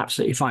think I'm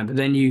absolutely fine. But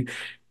then you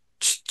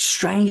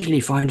strangely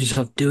find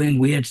yourself doing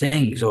weird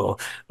things or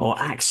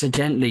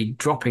accidentally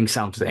dropping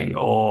something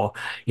or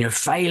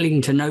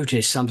failing to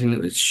notice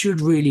something that should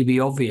really be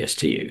obvious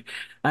to you.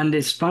 And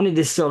it's funny,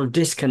 this sort of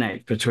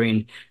disconnect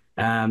between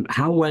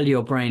how well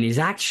your brain is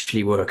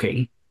actually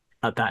working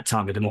at that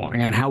time of the morning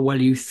and how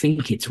well you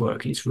think it's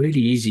working. It's really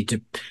easy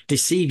to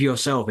deceive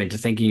yourself into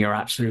thinking you're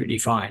absolutely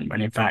fine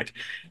when in fact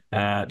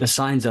the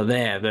signs are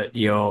there that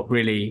you're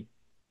really,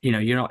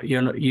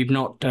 you've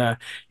not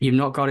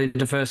got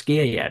into first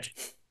gear yet.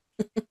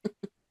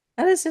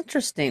 That is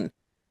interesting.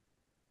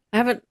 I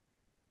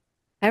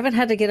haven't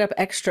had to get up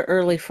extra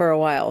early for a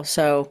while,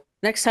 so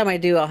next time I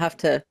do, I'll have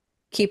to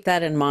keep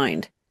that in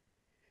mind.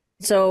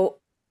 So,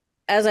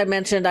 as I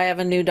mentioned, I have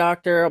a new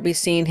doctor. I'll be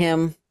seeing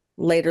him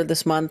later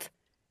this month.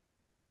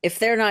 if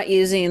they're not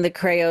using the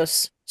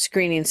Creyos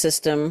screening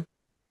system,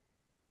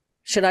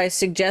 should I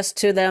suggest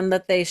to them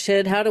that they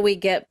should? How do we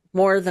get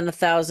more than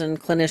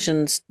 1,000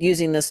 clinicians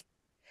using this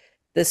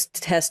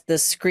test,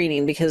 this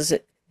screening? Because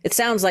it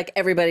sounds like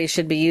everybody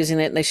should be using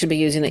it, and they should be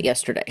using it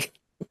yesterday.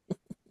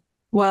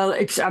 Well,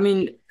 I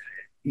mean,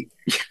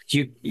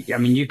 you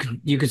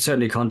could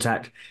certainly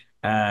contact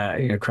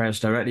Creyos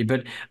directly,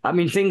 but I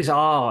mean, things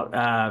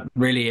are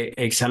really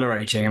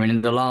accelerating. I mean,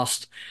 in the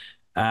last,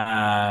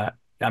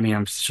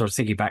 I'm sort of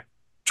thinking back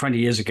 20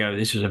 years ago,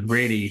 this was a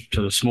really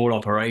sort of small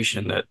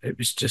operation that it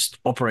was just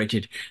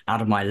operated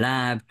out of my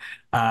lab.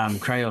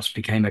 Creyos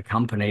became a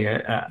company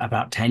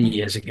about 10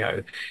 years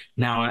ago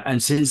now,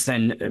 and since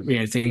then,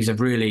 things have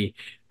really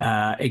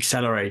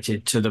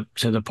accelerated to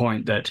the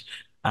point that.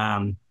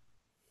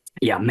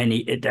 Many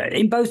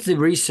in both the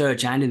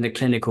research and in the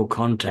clinical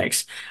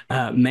context,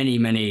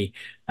 many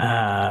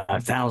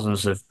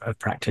thousands of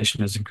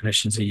practitioners and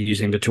clinicians are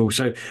using the tool.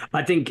 So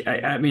I think,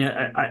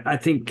 I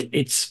think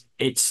it's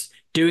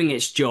doing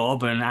its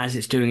job, and as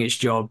it's doing its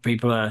job,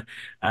 people are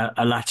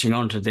latching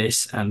onto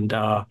this and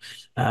are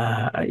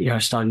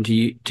starting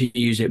to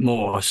use it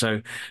more.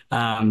 So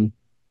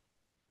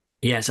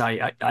yes,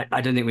 I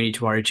don't think we need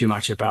to worry too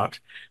much about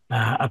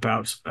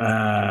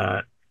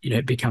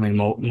becoming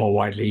more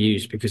widely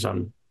used, because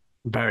I'm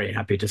very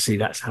happy to see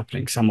that's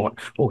happening somewhat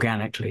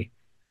organically.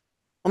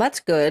 Well,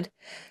 that's good.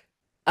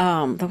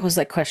 What was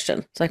that question?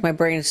 It's like my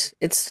brain's,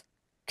 it's,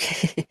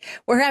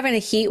 we're having a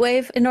heat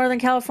wave in Northern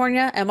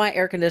California, and my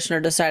air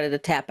conditioner decided to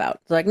tap out.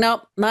 It's like,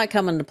 nope, not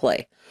coming to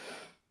play.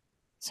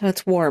 So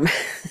it's warm,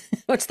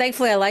 which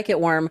thankfully I like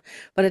it warm,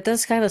 but it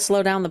does kind of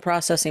slow down the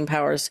processing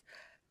powers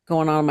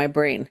going on in my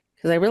brain,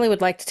 because I really would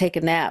like to take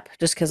a nap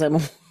just because I'm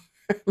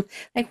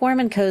like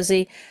warm and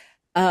cozy.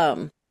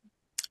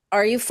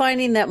 Are you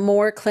finding that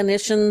more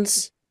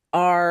clinicians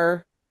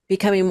are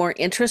becoming more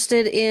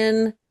interested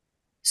in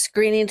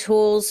screening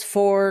tools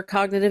for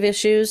cognitive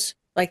issues?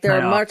 Like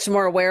they're much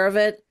more aware of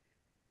it?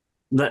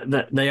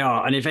 That they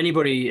are. And if there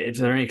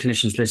are any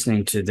clinicians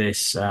listening to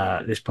this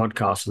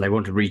podcast and they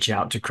want to reach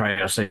out to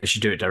Creyos, they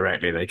should do it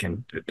directly. They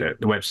can. The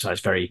website is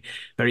very,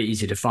 very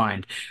easy to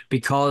find,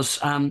 because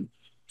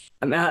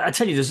I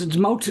tell you, there's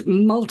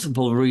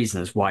multiple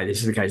reasons why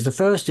this is the case. The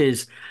first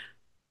is,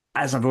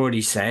 as I've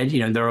already said,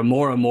 there are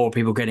more and more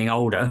people getting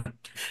older.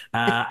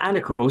 And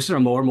of course, there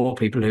are more and more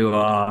people who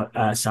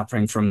are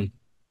suffering from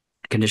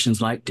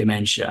conditions like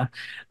dementia.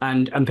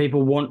 And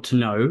people want to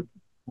know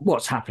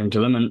what's happening to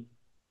them. And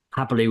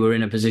happily, we're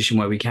in a position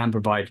where we can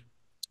provide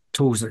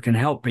tools that can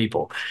help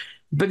people.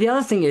 But the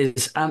other thing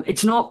is,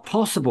 it's not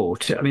possible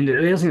the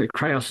other thing that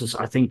Creyos has,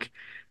 I think,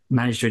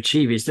 managed to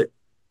achieve is that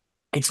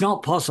it's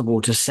not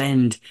possible to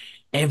send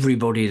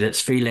everybody that's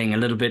feeling a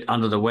little bit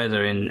under the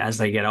weather as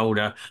they get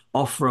older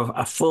off for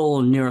a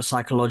full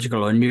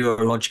neuropsychological or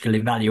neurological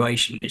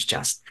evaluation. It's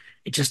just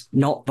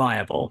not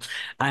viable.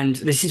 And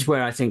this is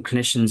where I think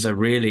clinicians are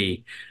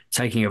really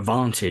taking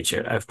advantage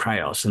of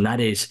Creyos, and that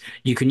is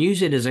you can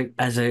use it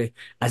as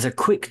a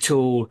quick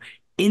tool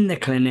in the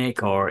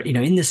clinic or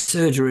in the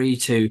surgery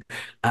to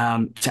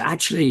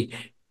actually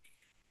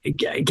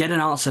get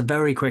an answer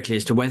very quickly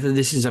as to whether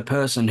this is a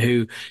person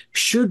who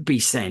should be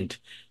sent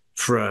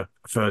for a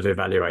further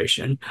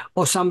evaluation,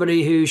 or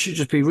somebody who should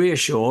just be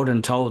reassured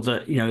and told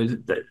that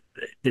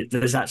that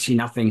there's actually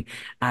nothing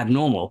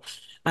abnormal.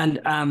 And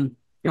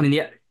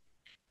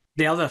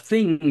the other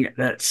thing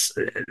that's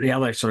the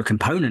other sort of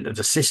component of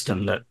the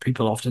system that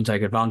people often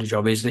take advantage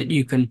of is that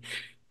you can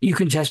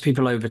test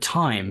people over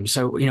time.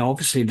 So,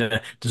 obviously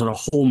the sort of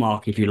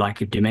hallmark, if you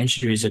like, of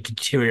dementia is a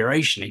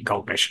deterioration in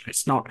cognition.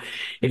 It's not,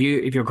 if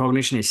your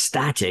cognition is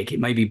static, it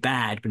may be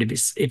bad, but if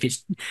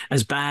it's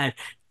as bad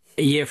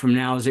a year from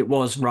now as it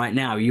was right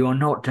now, you are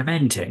not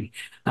dementing.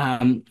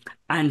 And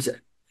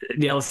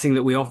the other thing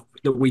that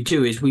we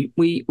do is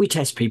we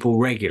test people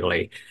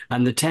regularly,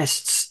 and the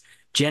tests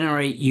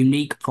generate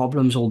unique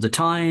problems all the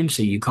time,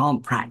 so you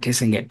can't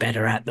practice and get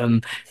better at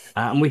them.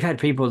 And we've had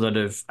people that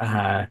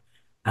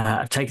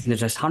have taken the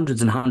test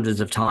hundreds and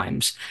hundreds of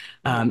times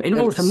in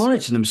order to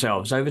monitor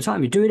themselves over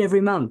time. You do it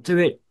every month, do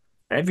it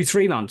every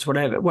 3 months,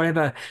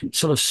 whatever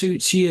sort of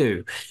suits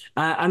you.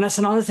 And that's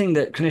another thing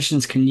that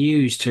clinicians can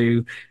use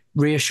to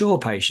reassure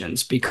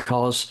patients,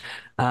 because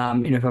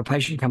if a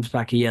patient comes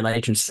back a year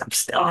later and says, I'm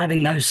still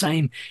having those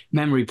same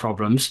memory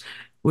problems,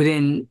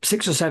 within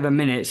 6 or 7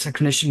 minutes, a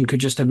clinician could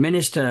just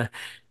administer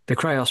the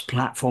Creyos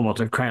platform or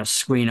the Creyos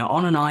screener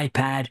on an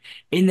iPad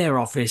in their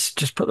office,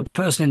 just put the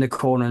person in the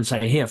corner and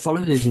say, here,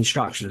 follow these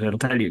instructions. It'll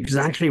tell you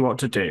exactly what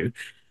to do.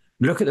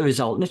 Look at the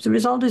result. And if the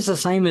result is the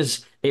same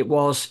as it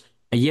was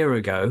a year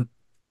ago,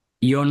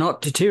 you're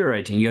not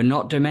deteriorating, you're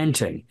not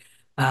dementing.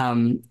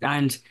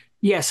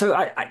 So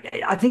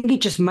I think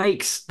it just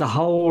makes the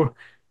whole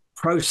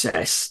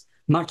process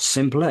much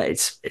simpler.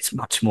 It's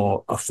much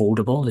more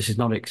affordable. This is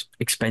not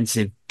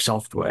expensive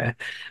software.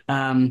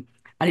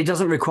 And it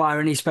doesn't require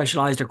any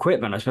specialized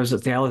equipment. I suppose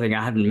that's the other thing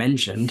I haven't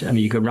mentioned.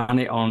 You can run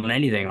it on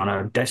anything, on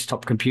a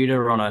desktop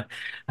computer, on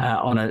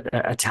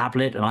a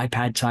tablet, an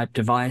iPad type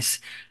device.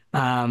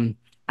 And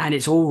and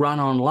it's all run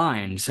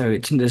online. So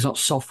there's not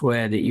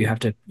software that you have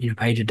to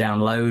pay to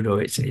download,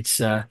 or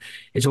it's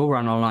all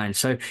run online.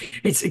 So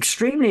it's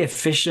extremely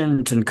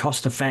efficient and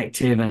cost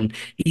effective and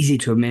easy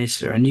to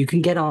administer, and you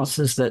can get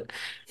answers that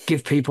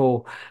give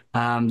people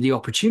the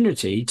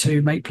opportunity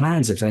to make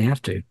plans if they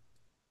have to.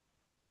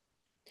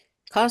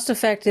 Cost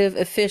effective,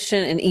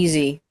 efficient, and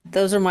easy.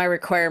 Those are my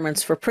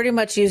requirements for pretty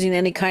much using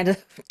any kind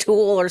of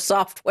tool or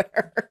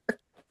software.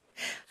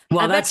 I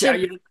Well, bet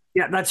you.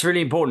 yeah, that's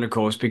really important, of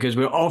course, because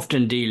we're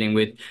often dealing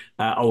with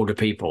older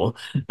people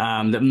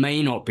that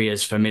may not be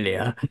as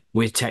familiar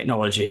with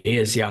technology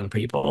as young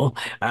people,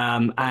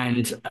 and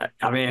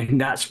I mean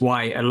that's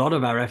why a lot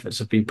of our efforts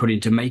have been put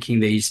into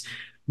making these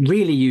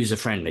really user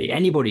friendly.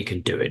 Anybody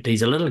can do it.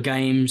 These are little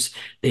games.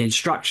 The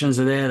instructions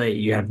are there.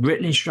 You have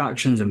written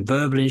instructions and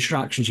verbal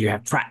instructions. You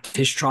have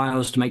practice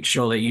trials to make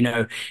sure that you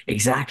know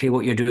exactly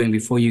what you're doing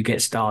before you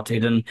get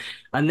started, and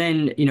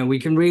then we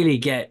can really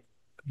get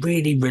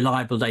really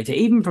reliable data,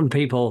 even from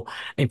people.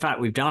 In fact,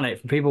 we've done it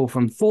from people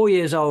from 4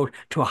 years old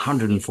to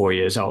 104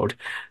 years old.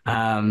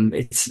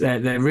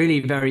 They're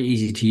really very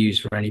easy to use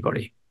for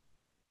anybody.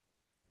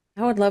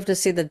 I would love to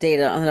see the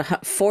data on a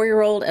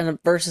 4-year-old and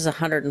versus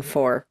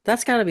 104.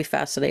 That's got to be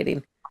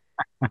fascinating.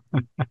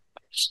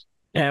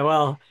 Yeah,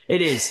 well,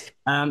 it is.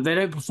 They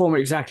don't perform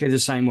exactly the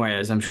same way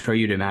as I'm sure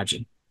you'd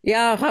imagine.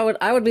 Yeah,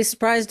 I would be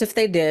surprised if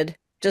they did.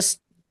 Just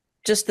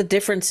the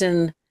difference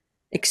in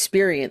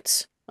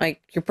experience.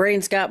 Like your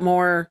brain's got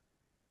more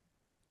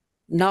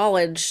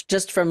knowledge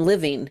just from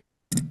living,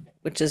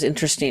 which is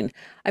interesting.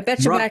 I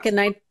bet you Right. back in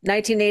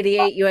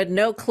 1988 you had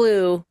no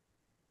clue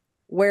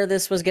where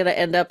this was going to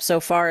end up so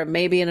far, and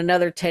maybe in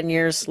another 10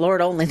 years, Lord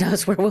only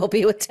knows where we'll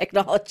be with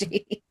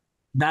technology.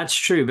 That's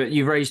true, but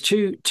you've raised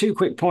two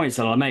quick points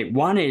that I'll make.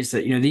 One is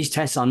that these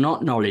tests are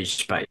not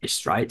knowledge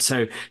based, right?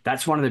 So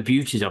that's one of the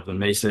beauties of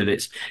them is that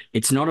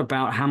it's not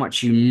about how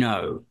much you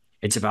know,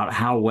 it's about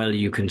how well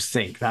you can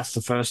think. That's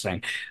the first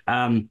thing.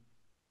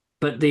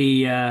 But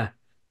the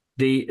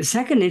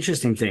second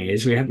interesting thing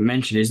is we haven't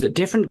mentioned is that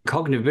different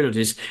cognitive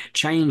abilities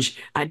change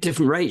at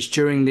different rates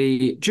during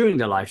the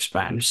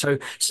lifespan. So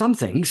some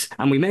things,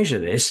 and we measure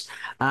this,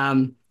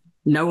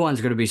 no one's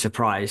going to be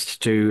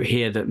surprised to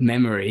hear that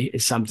memory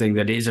is something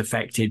that is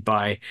affected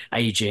by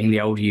aging.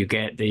 The older you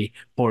get, the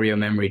poorer your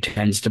memory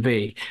tends to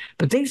be.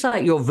 But things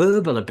like your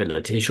verbal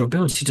abilities, your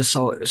ability to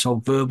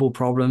solve verbal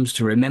problems,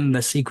 to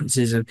remember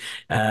sequences of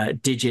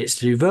digits,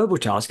 to do verbal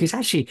tasks, is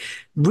actually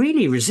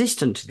really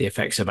resistant to the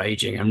effects of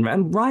aging.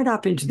 And right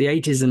up into the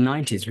 80s and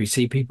 90s, we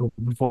see people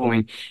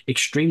performing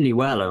extremely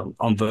well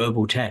on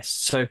verbal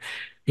tests. So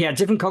yeah,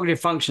 different cognitive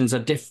functions are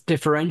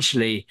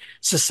differentially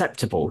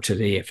susceptible to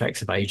the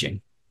effects of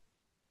aging.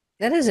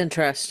 That is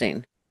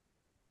interesting.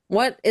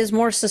 What is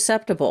more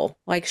susceptible,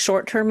 like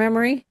short-term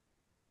memory?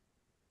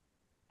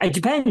 It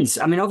depends.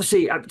 I mean,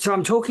 obviously, so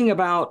I'm talking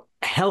about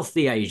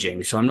healthy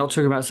aging. So I'm not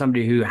talking about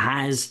somebody who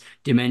has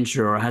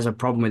dementia or has a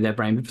problem with their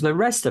brain. But for the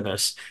rest of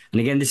us,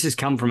 and again, this has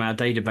come from our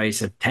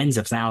database of tens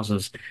of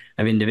thousands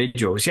of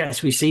individuals.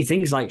 Yes, we see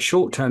things like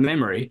short-term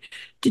memory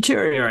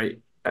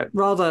deteriorate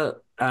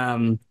rather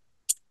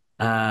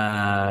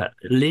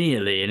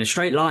linearly in a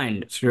straight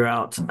line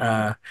throughout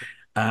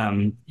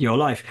your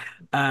life.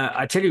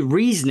 I tell you,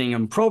 reasoning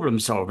and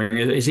problem solving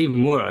is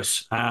even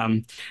worse.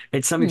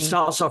 It's something Hmm.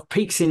 starts off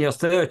peaks in your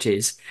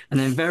 30s and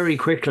then very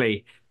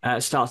quickly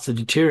starts to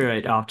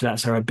deteriorate after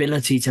that. So our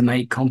ability to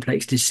make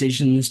complex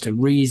decisions, to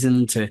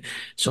reason, to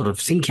sort of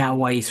think our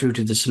way through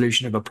to the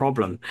solution of a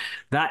problem,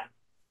 that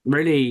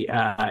really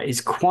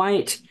is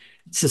quite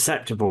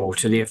susceptible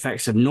to the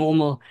effects of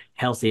normal,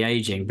 healthy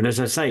aging. But as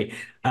I say,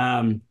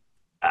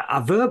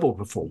 our verbal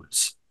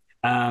performance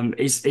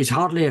is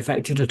hardly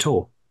affected at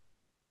all.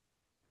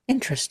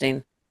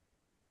 Interesting.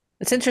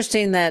 It's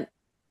interesting that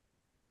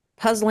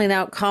puzzling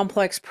out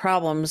complex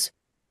problems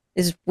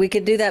is we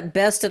could do that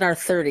best in our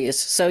 30s.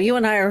 So you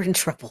and I are in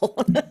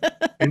trouble.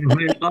 And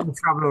we're in a lot of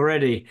trouble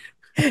already.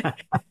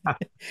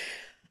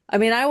 I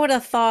mean, I would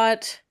have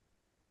thought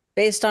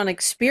based on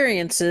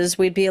experiences,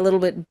 we'd be a little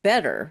bit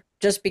better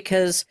just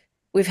because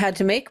we've had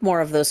to make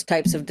more of those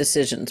types of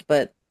decisions.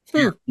 But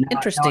No,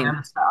 interesting.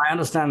 I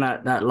understand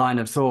that line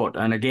of thought.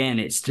 And again,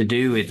 it's to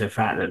do with the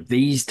fact that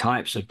these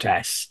types of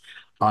tests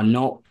are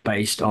not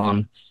based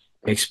on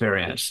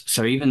experience.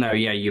 So even though,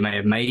 yeah, you may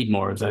have made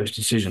more of those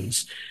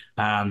decisions,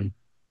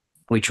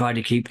 we try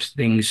to keep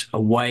things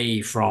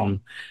away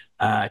from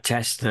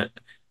tests that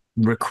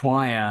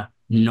require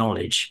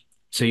knowledge.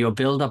 So your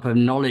buildup of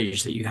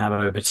knowledge that you have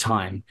over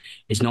time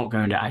is not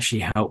going to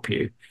actually help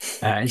you.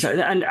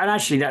 And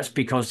actually that's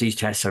because these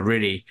tests are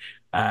really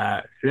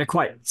they're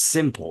quite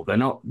simple. They're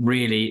not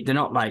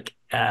like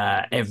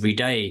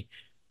everyday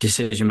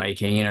decision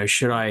making.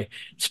 Should I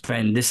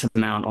spend this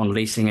amount on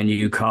leasing a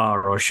new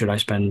car or should I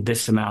spend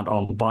this amount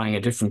on buying a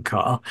different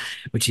car,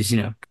 which is,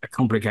 a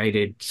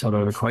complicated sort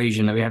of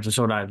equation that we have to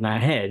sort out in our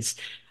heads.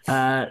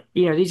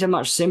 These are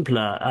much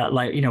simpler.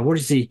 What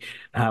is the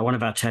one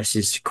of our tests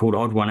is called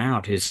odd one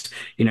out is,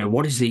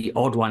 what is the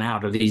odd one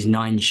out of these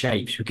nine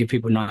shapes? We give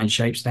people nine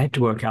shapes. They have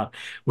to work out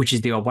which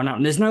is the odd one out.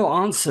 And there's no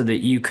answer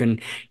that you can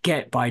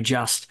get by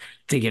just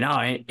thinking,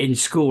 in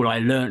school, I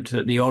learned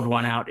that the odd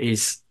one out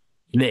is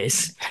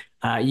this.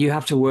 You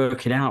have to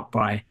work it out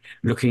by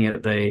looking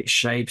at the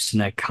shapes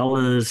and their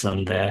colors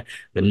and the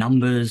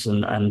numbers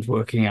and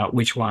working out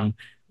which one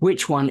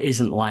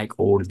isn't like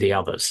all of the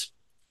others.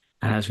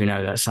 And as we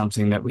know, that's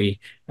something that we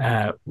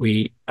are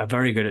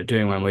very good at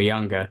doing when we're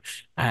younger,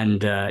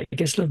 and it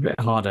gets a little bit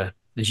harder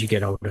as you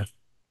get older.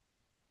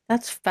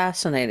 That's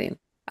fascinating.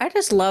 I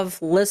just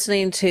love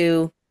listening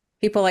to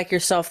people like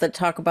yourself that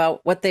talk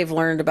about what they've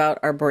learned about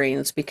our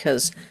brains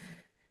because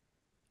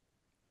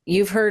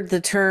you've heard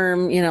the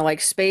term,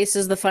 like space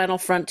is the final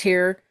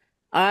frontier.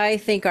 I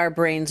think our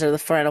brains are the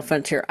final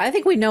frontier. I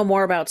think we know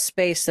more about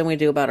space than we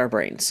do about our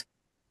brains.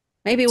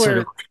 Maybe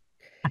we're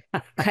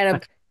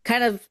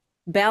kind of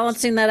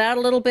balancing that out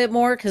a little bit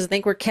more because I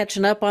think we're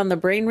catching up on the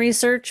brain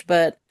research,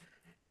 but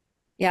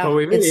yeah. Well,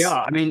 we really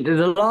are. I mean,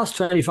 the last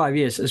 25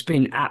 years has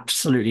been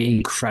absolutely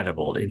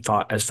incredible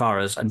as far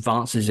as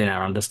advances in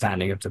our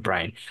understanding of the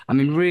brain. I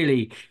mean,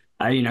 really,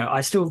 I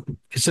still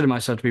consider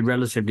myself to be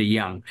relatively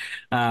young.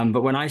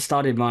 But when I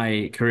started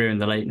my career in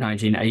the late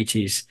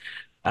 1980s,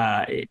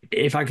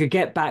 if I could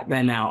get back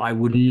there now, I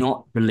would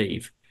not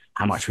believe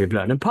how much we've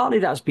learned. And partly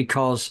that's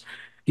because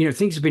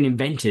things have been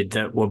invented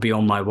that were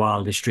beyond my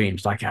wildest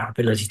dreams, like our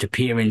ability to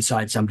peer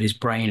inside somebody's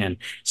brain and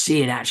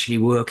see it actually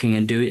working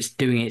and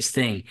doing its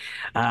thing.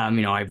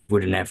 I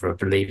would have never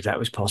believed that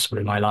was possible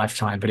in my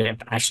lifetime, but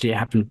it actually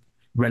happened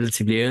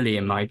relatively early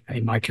in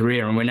my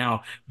career, and we're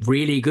now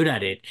really good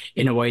at it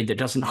in a way that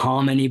doesn't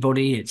harm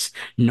anybody. It's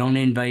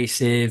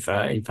non-invasive.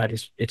 In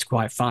fact, it's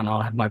quite fun.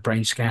 I'll have my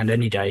brain scanned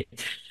any day.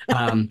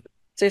 So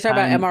you're talking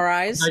about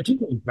MRIs? I do,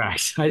 in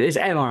fact. It's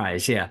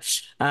MRIs,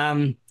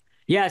 yeah.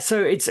 Yeah,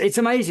 so it's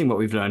amazing what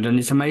we've learned, and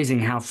it's amazing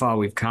how far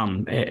we've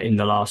come in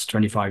the last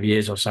 25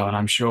 years or so. And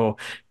I'm sure,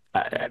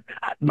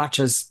 much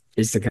as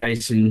is the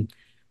case in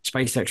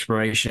space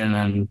exploration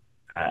and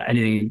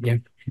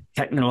anything,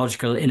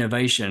 technological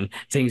innovation,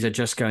 things are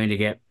just going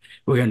to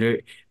we're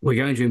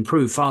going to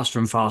improve faster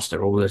and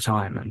faster all the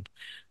time.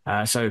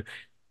 And so,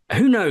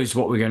 who knows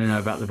what we're going to know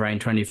about the brain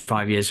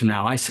 25 years from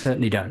now? I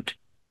certainly don't.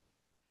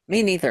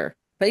 Me neither.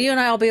 But you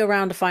and I will be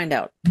around to find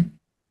out.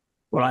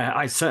 Well,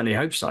 I certainly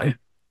hope so.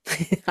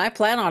 I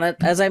plan on it.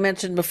 As I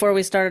mentioned before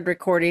we started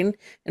recording,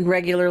 and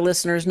regular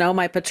listeners know,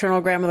 my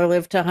paternal grandmother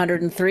lived to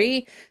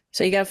 103.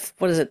 So you got,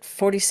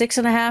 46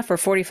 and a half or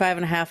 45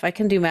 and a half? I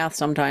can do math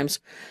sometimes.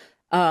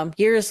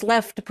 Years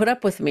left to put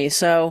up with me.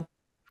 So,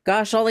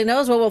 gosh, only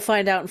knows what we'll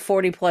find out in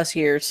 40 plus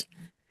years.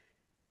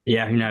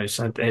 Yeah, who knows?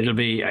 It'll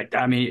be,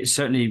 I mean, it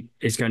certainly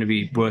is going to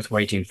be worth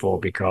waiting for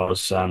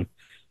because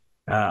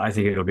I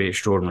think it'll be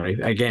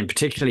extraordinary. Again,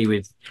 particularly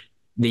with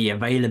the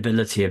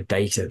availability of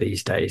data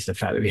these days, the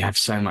fact that we have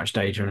so much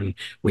data and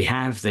we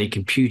have the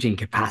computing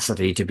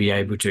capacity to be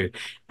able to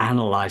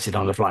analyze it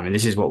on the fly. I mean,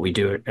 this is what we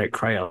do at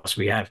Creyos.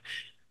 We have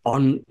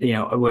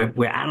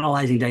we're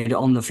analyzing data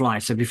on the fly.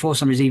 So before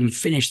somebody's even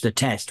finished the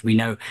test, we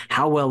know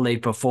how well they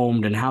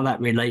performed and how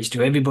that relates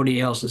to everybody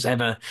else that's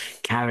ever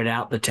carried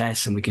out the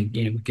test. And we can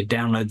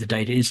download the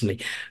data instantly.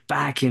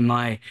 Back in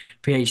my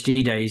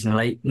PhD days in the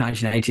late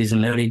 1980s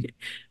and early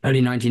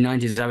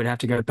 1990s, I would have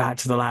to go back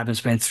to the lab and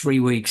spend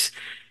 3 weeks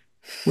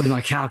with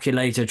my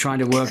calculator trying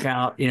to work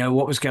out,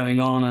 what was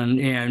going on.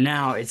 And,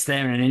 now it's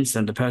there in an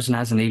instant. The person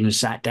hasn't even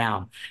sat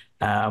down,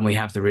 and we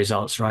have the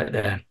results right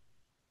there.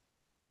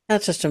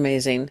 That's just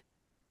amazing.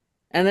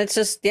 And it's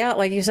just, yeah,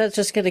 like you said, it's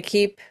just going to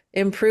keep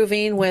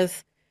improving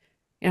with,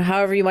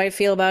 however you might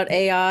feel about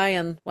AI.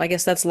 And I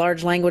guess that's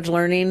large language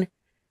learning.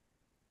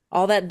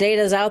 All that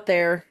data is out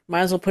there.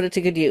 Might as well put it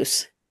to good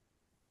use.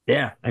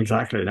 Yeah,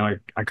 exactly. No,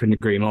 I couldn't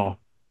agree more.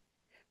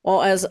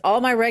 Well, as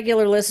all my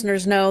regular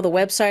listeners know, the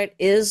website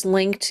is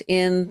linked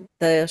in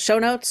the show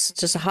notes. It's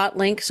just a hot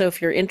link. So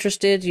if you're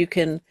interested, you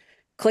can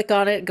click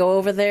on it, go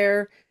over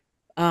there.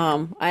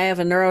 I have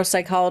a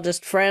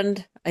neuropsychologist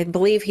friend. I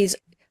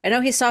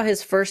know he saw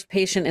his first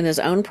patient in his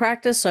own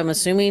practice. So I'm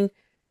assuming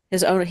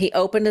he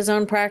opened his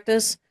own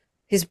practice.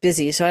 He's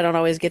busy, so I don't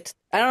always get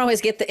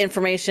the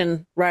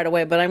information right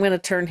away, but I'm going to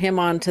turn him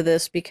on to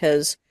this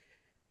because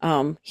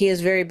he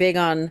is very big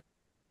on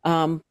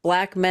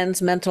Black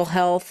men's mental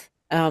health,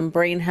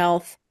 brain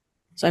health.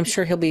 So I'm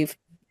sure he'll be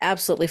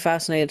absolutely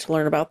fascinated to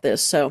learn about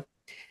this. So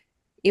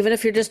even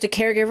if you're just a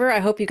caregiver, I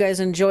hope you guys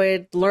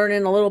enjoyed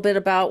learning a little bit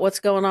about what's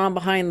going on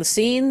behind the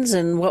scenes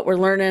and what we're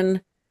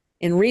learning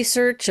in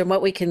research and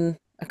what we can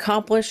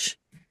accomplish.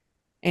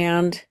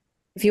 And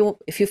if you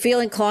feel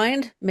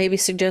inclined, maybe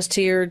suggest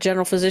to your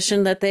general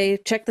physician that they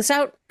check this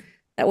out.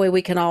 That way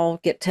we can all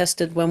get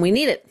tested when we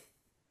need it.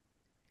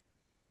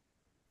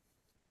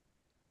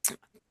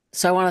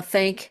 So I want to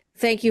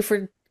thank you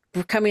for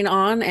coming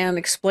on and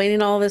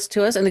explaining all this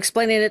to us and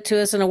explaining it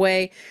to us in a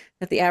way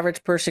that the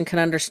average person can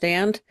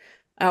understand.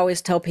 I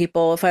always tell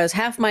people if I was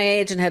half my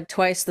age and had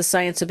twice the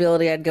science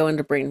ability, I'd go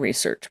into brain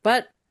research.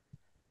 But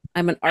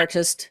I'm an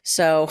artist,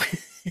 so,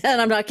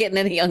 and I'm not getting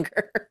any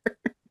younger.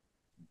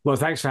 Well,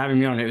 thanks for having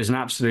me on. It was an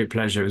absolute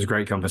pleasure. It was a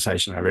great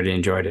conversation. I really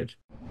enjoyed it.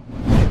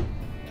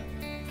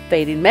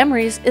 Fading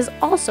Memories is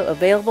also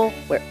available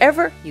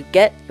wherever you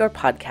get your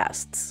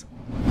podcasts.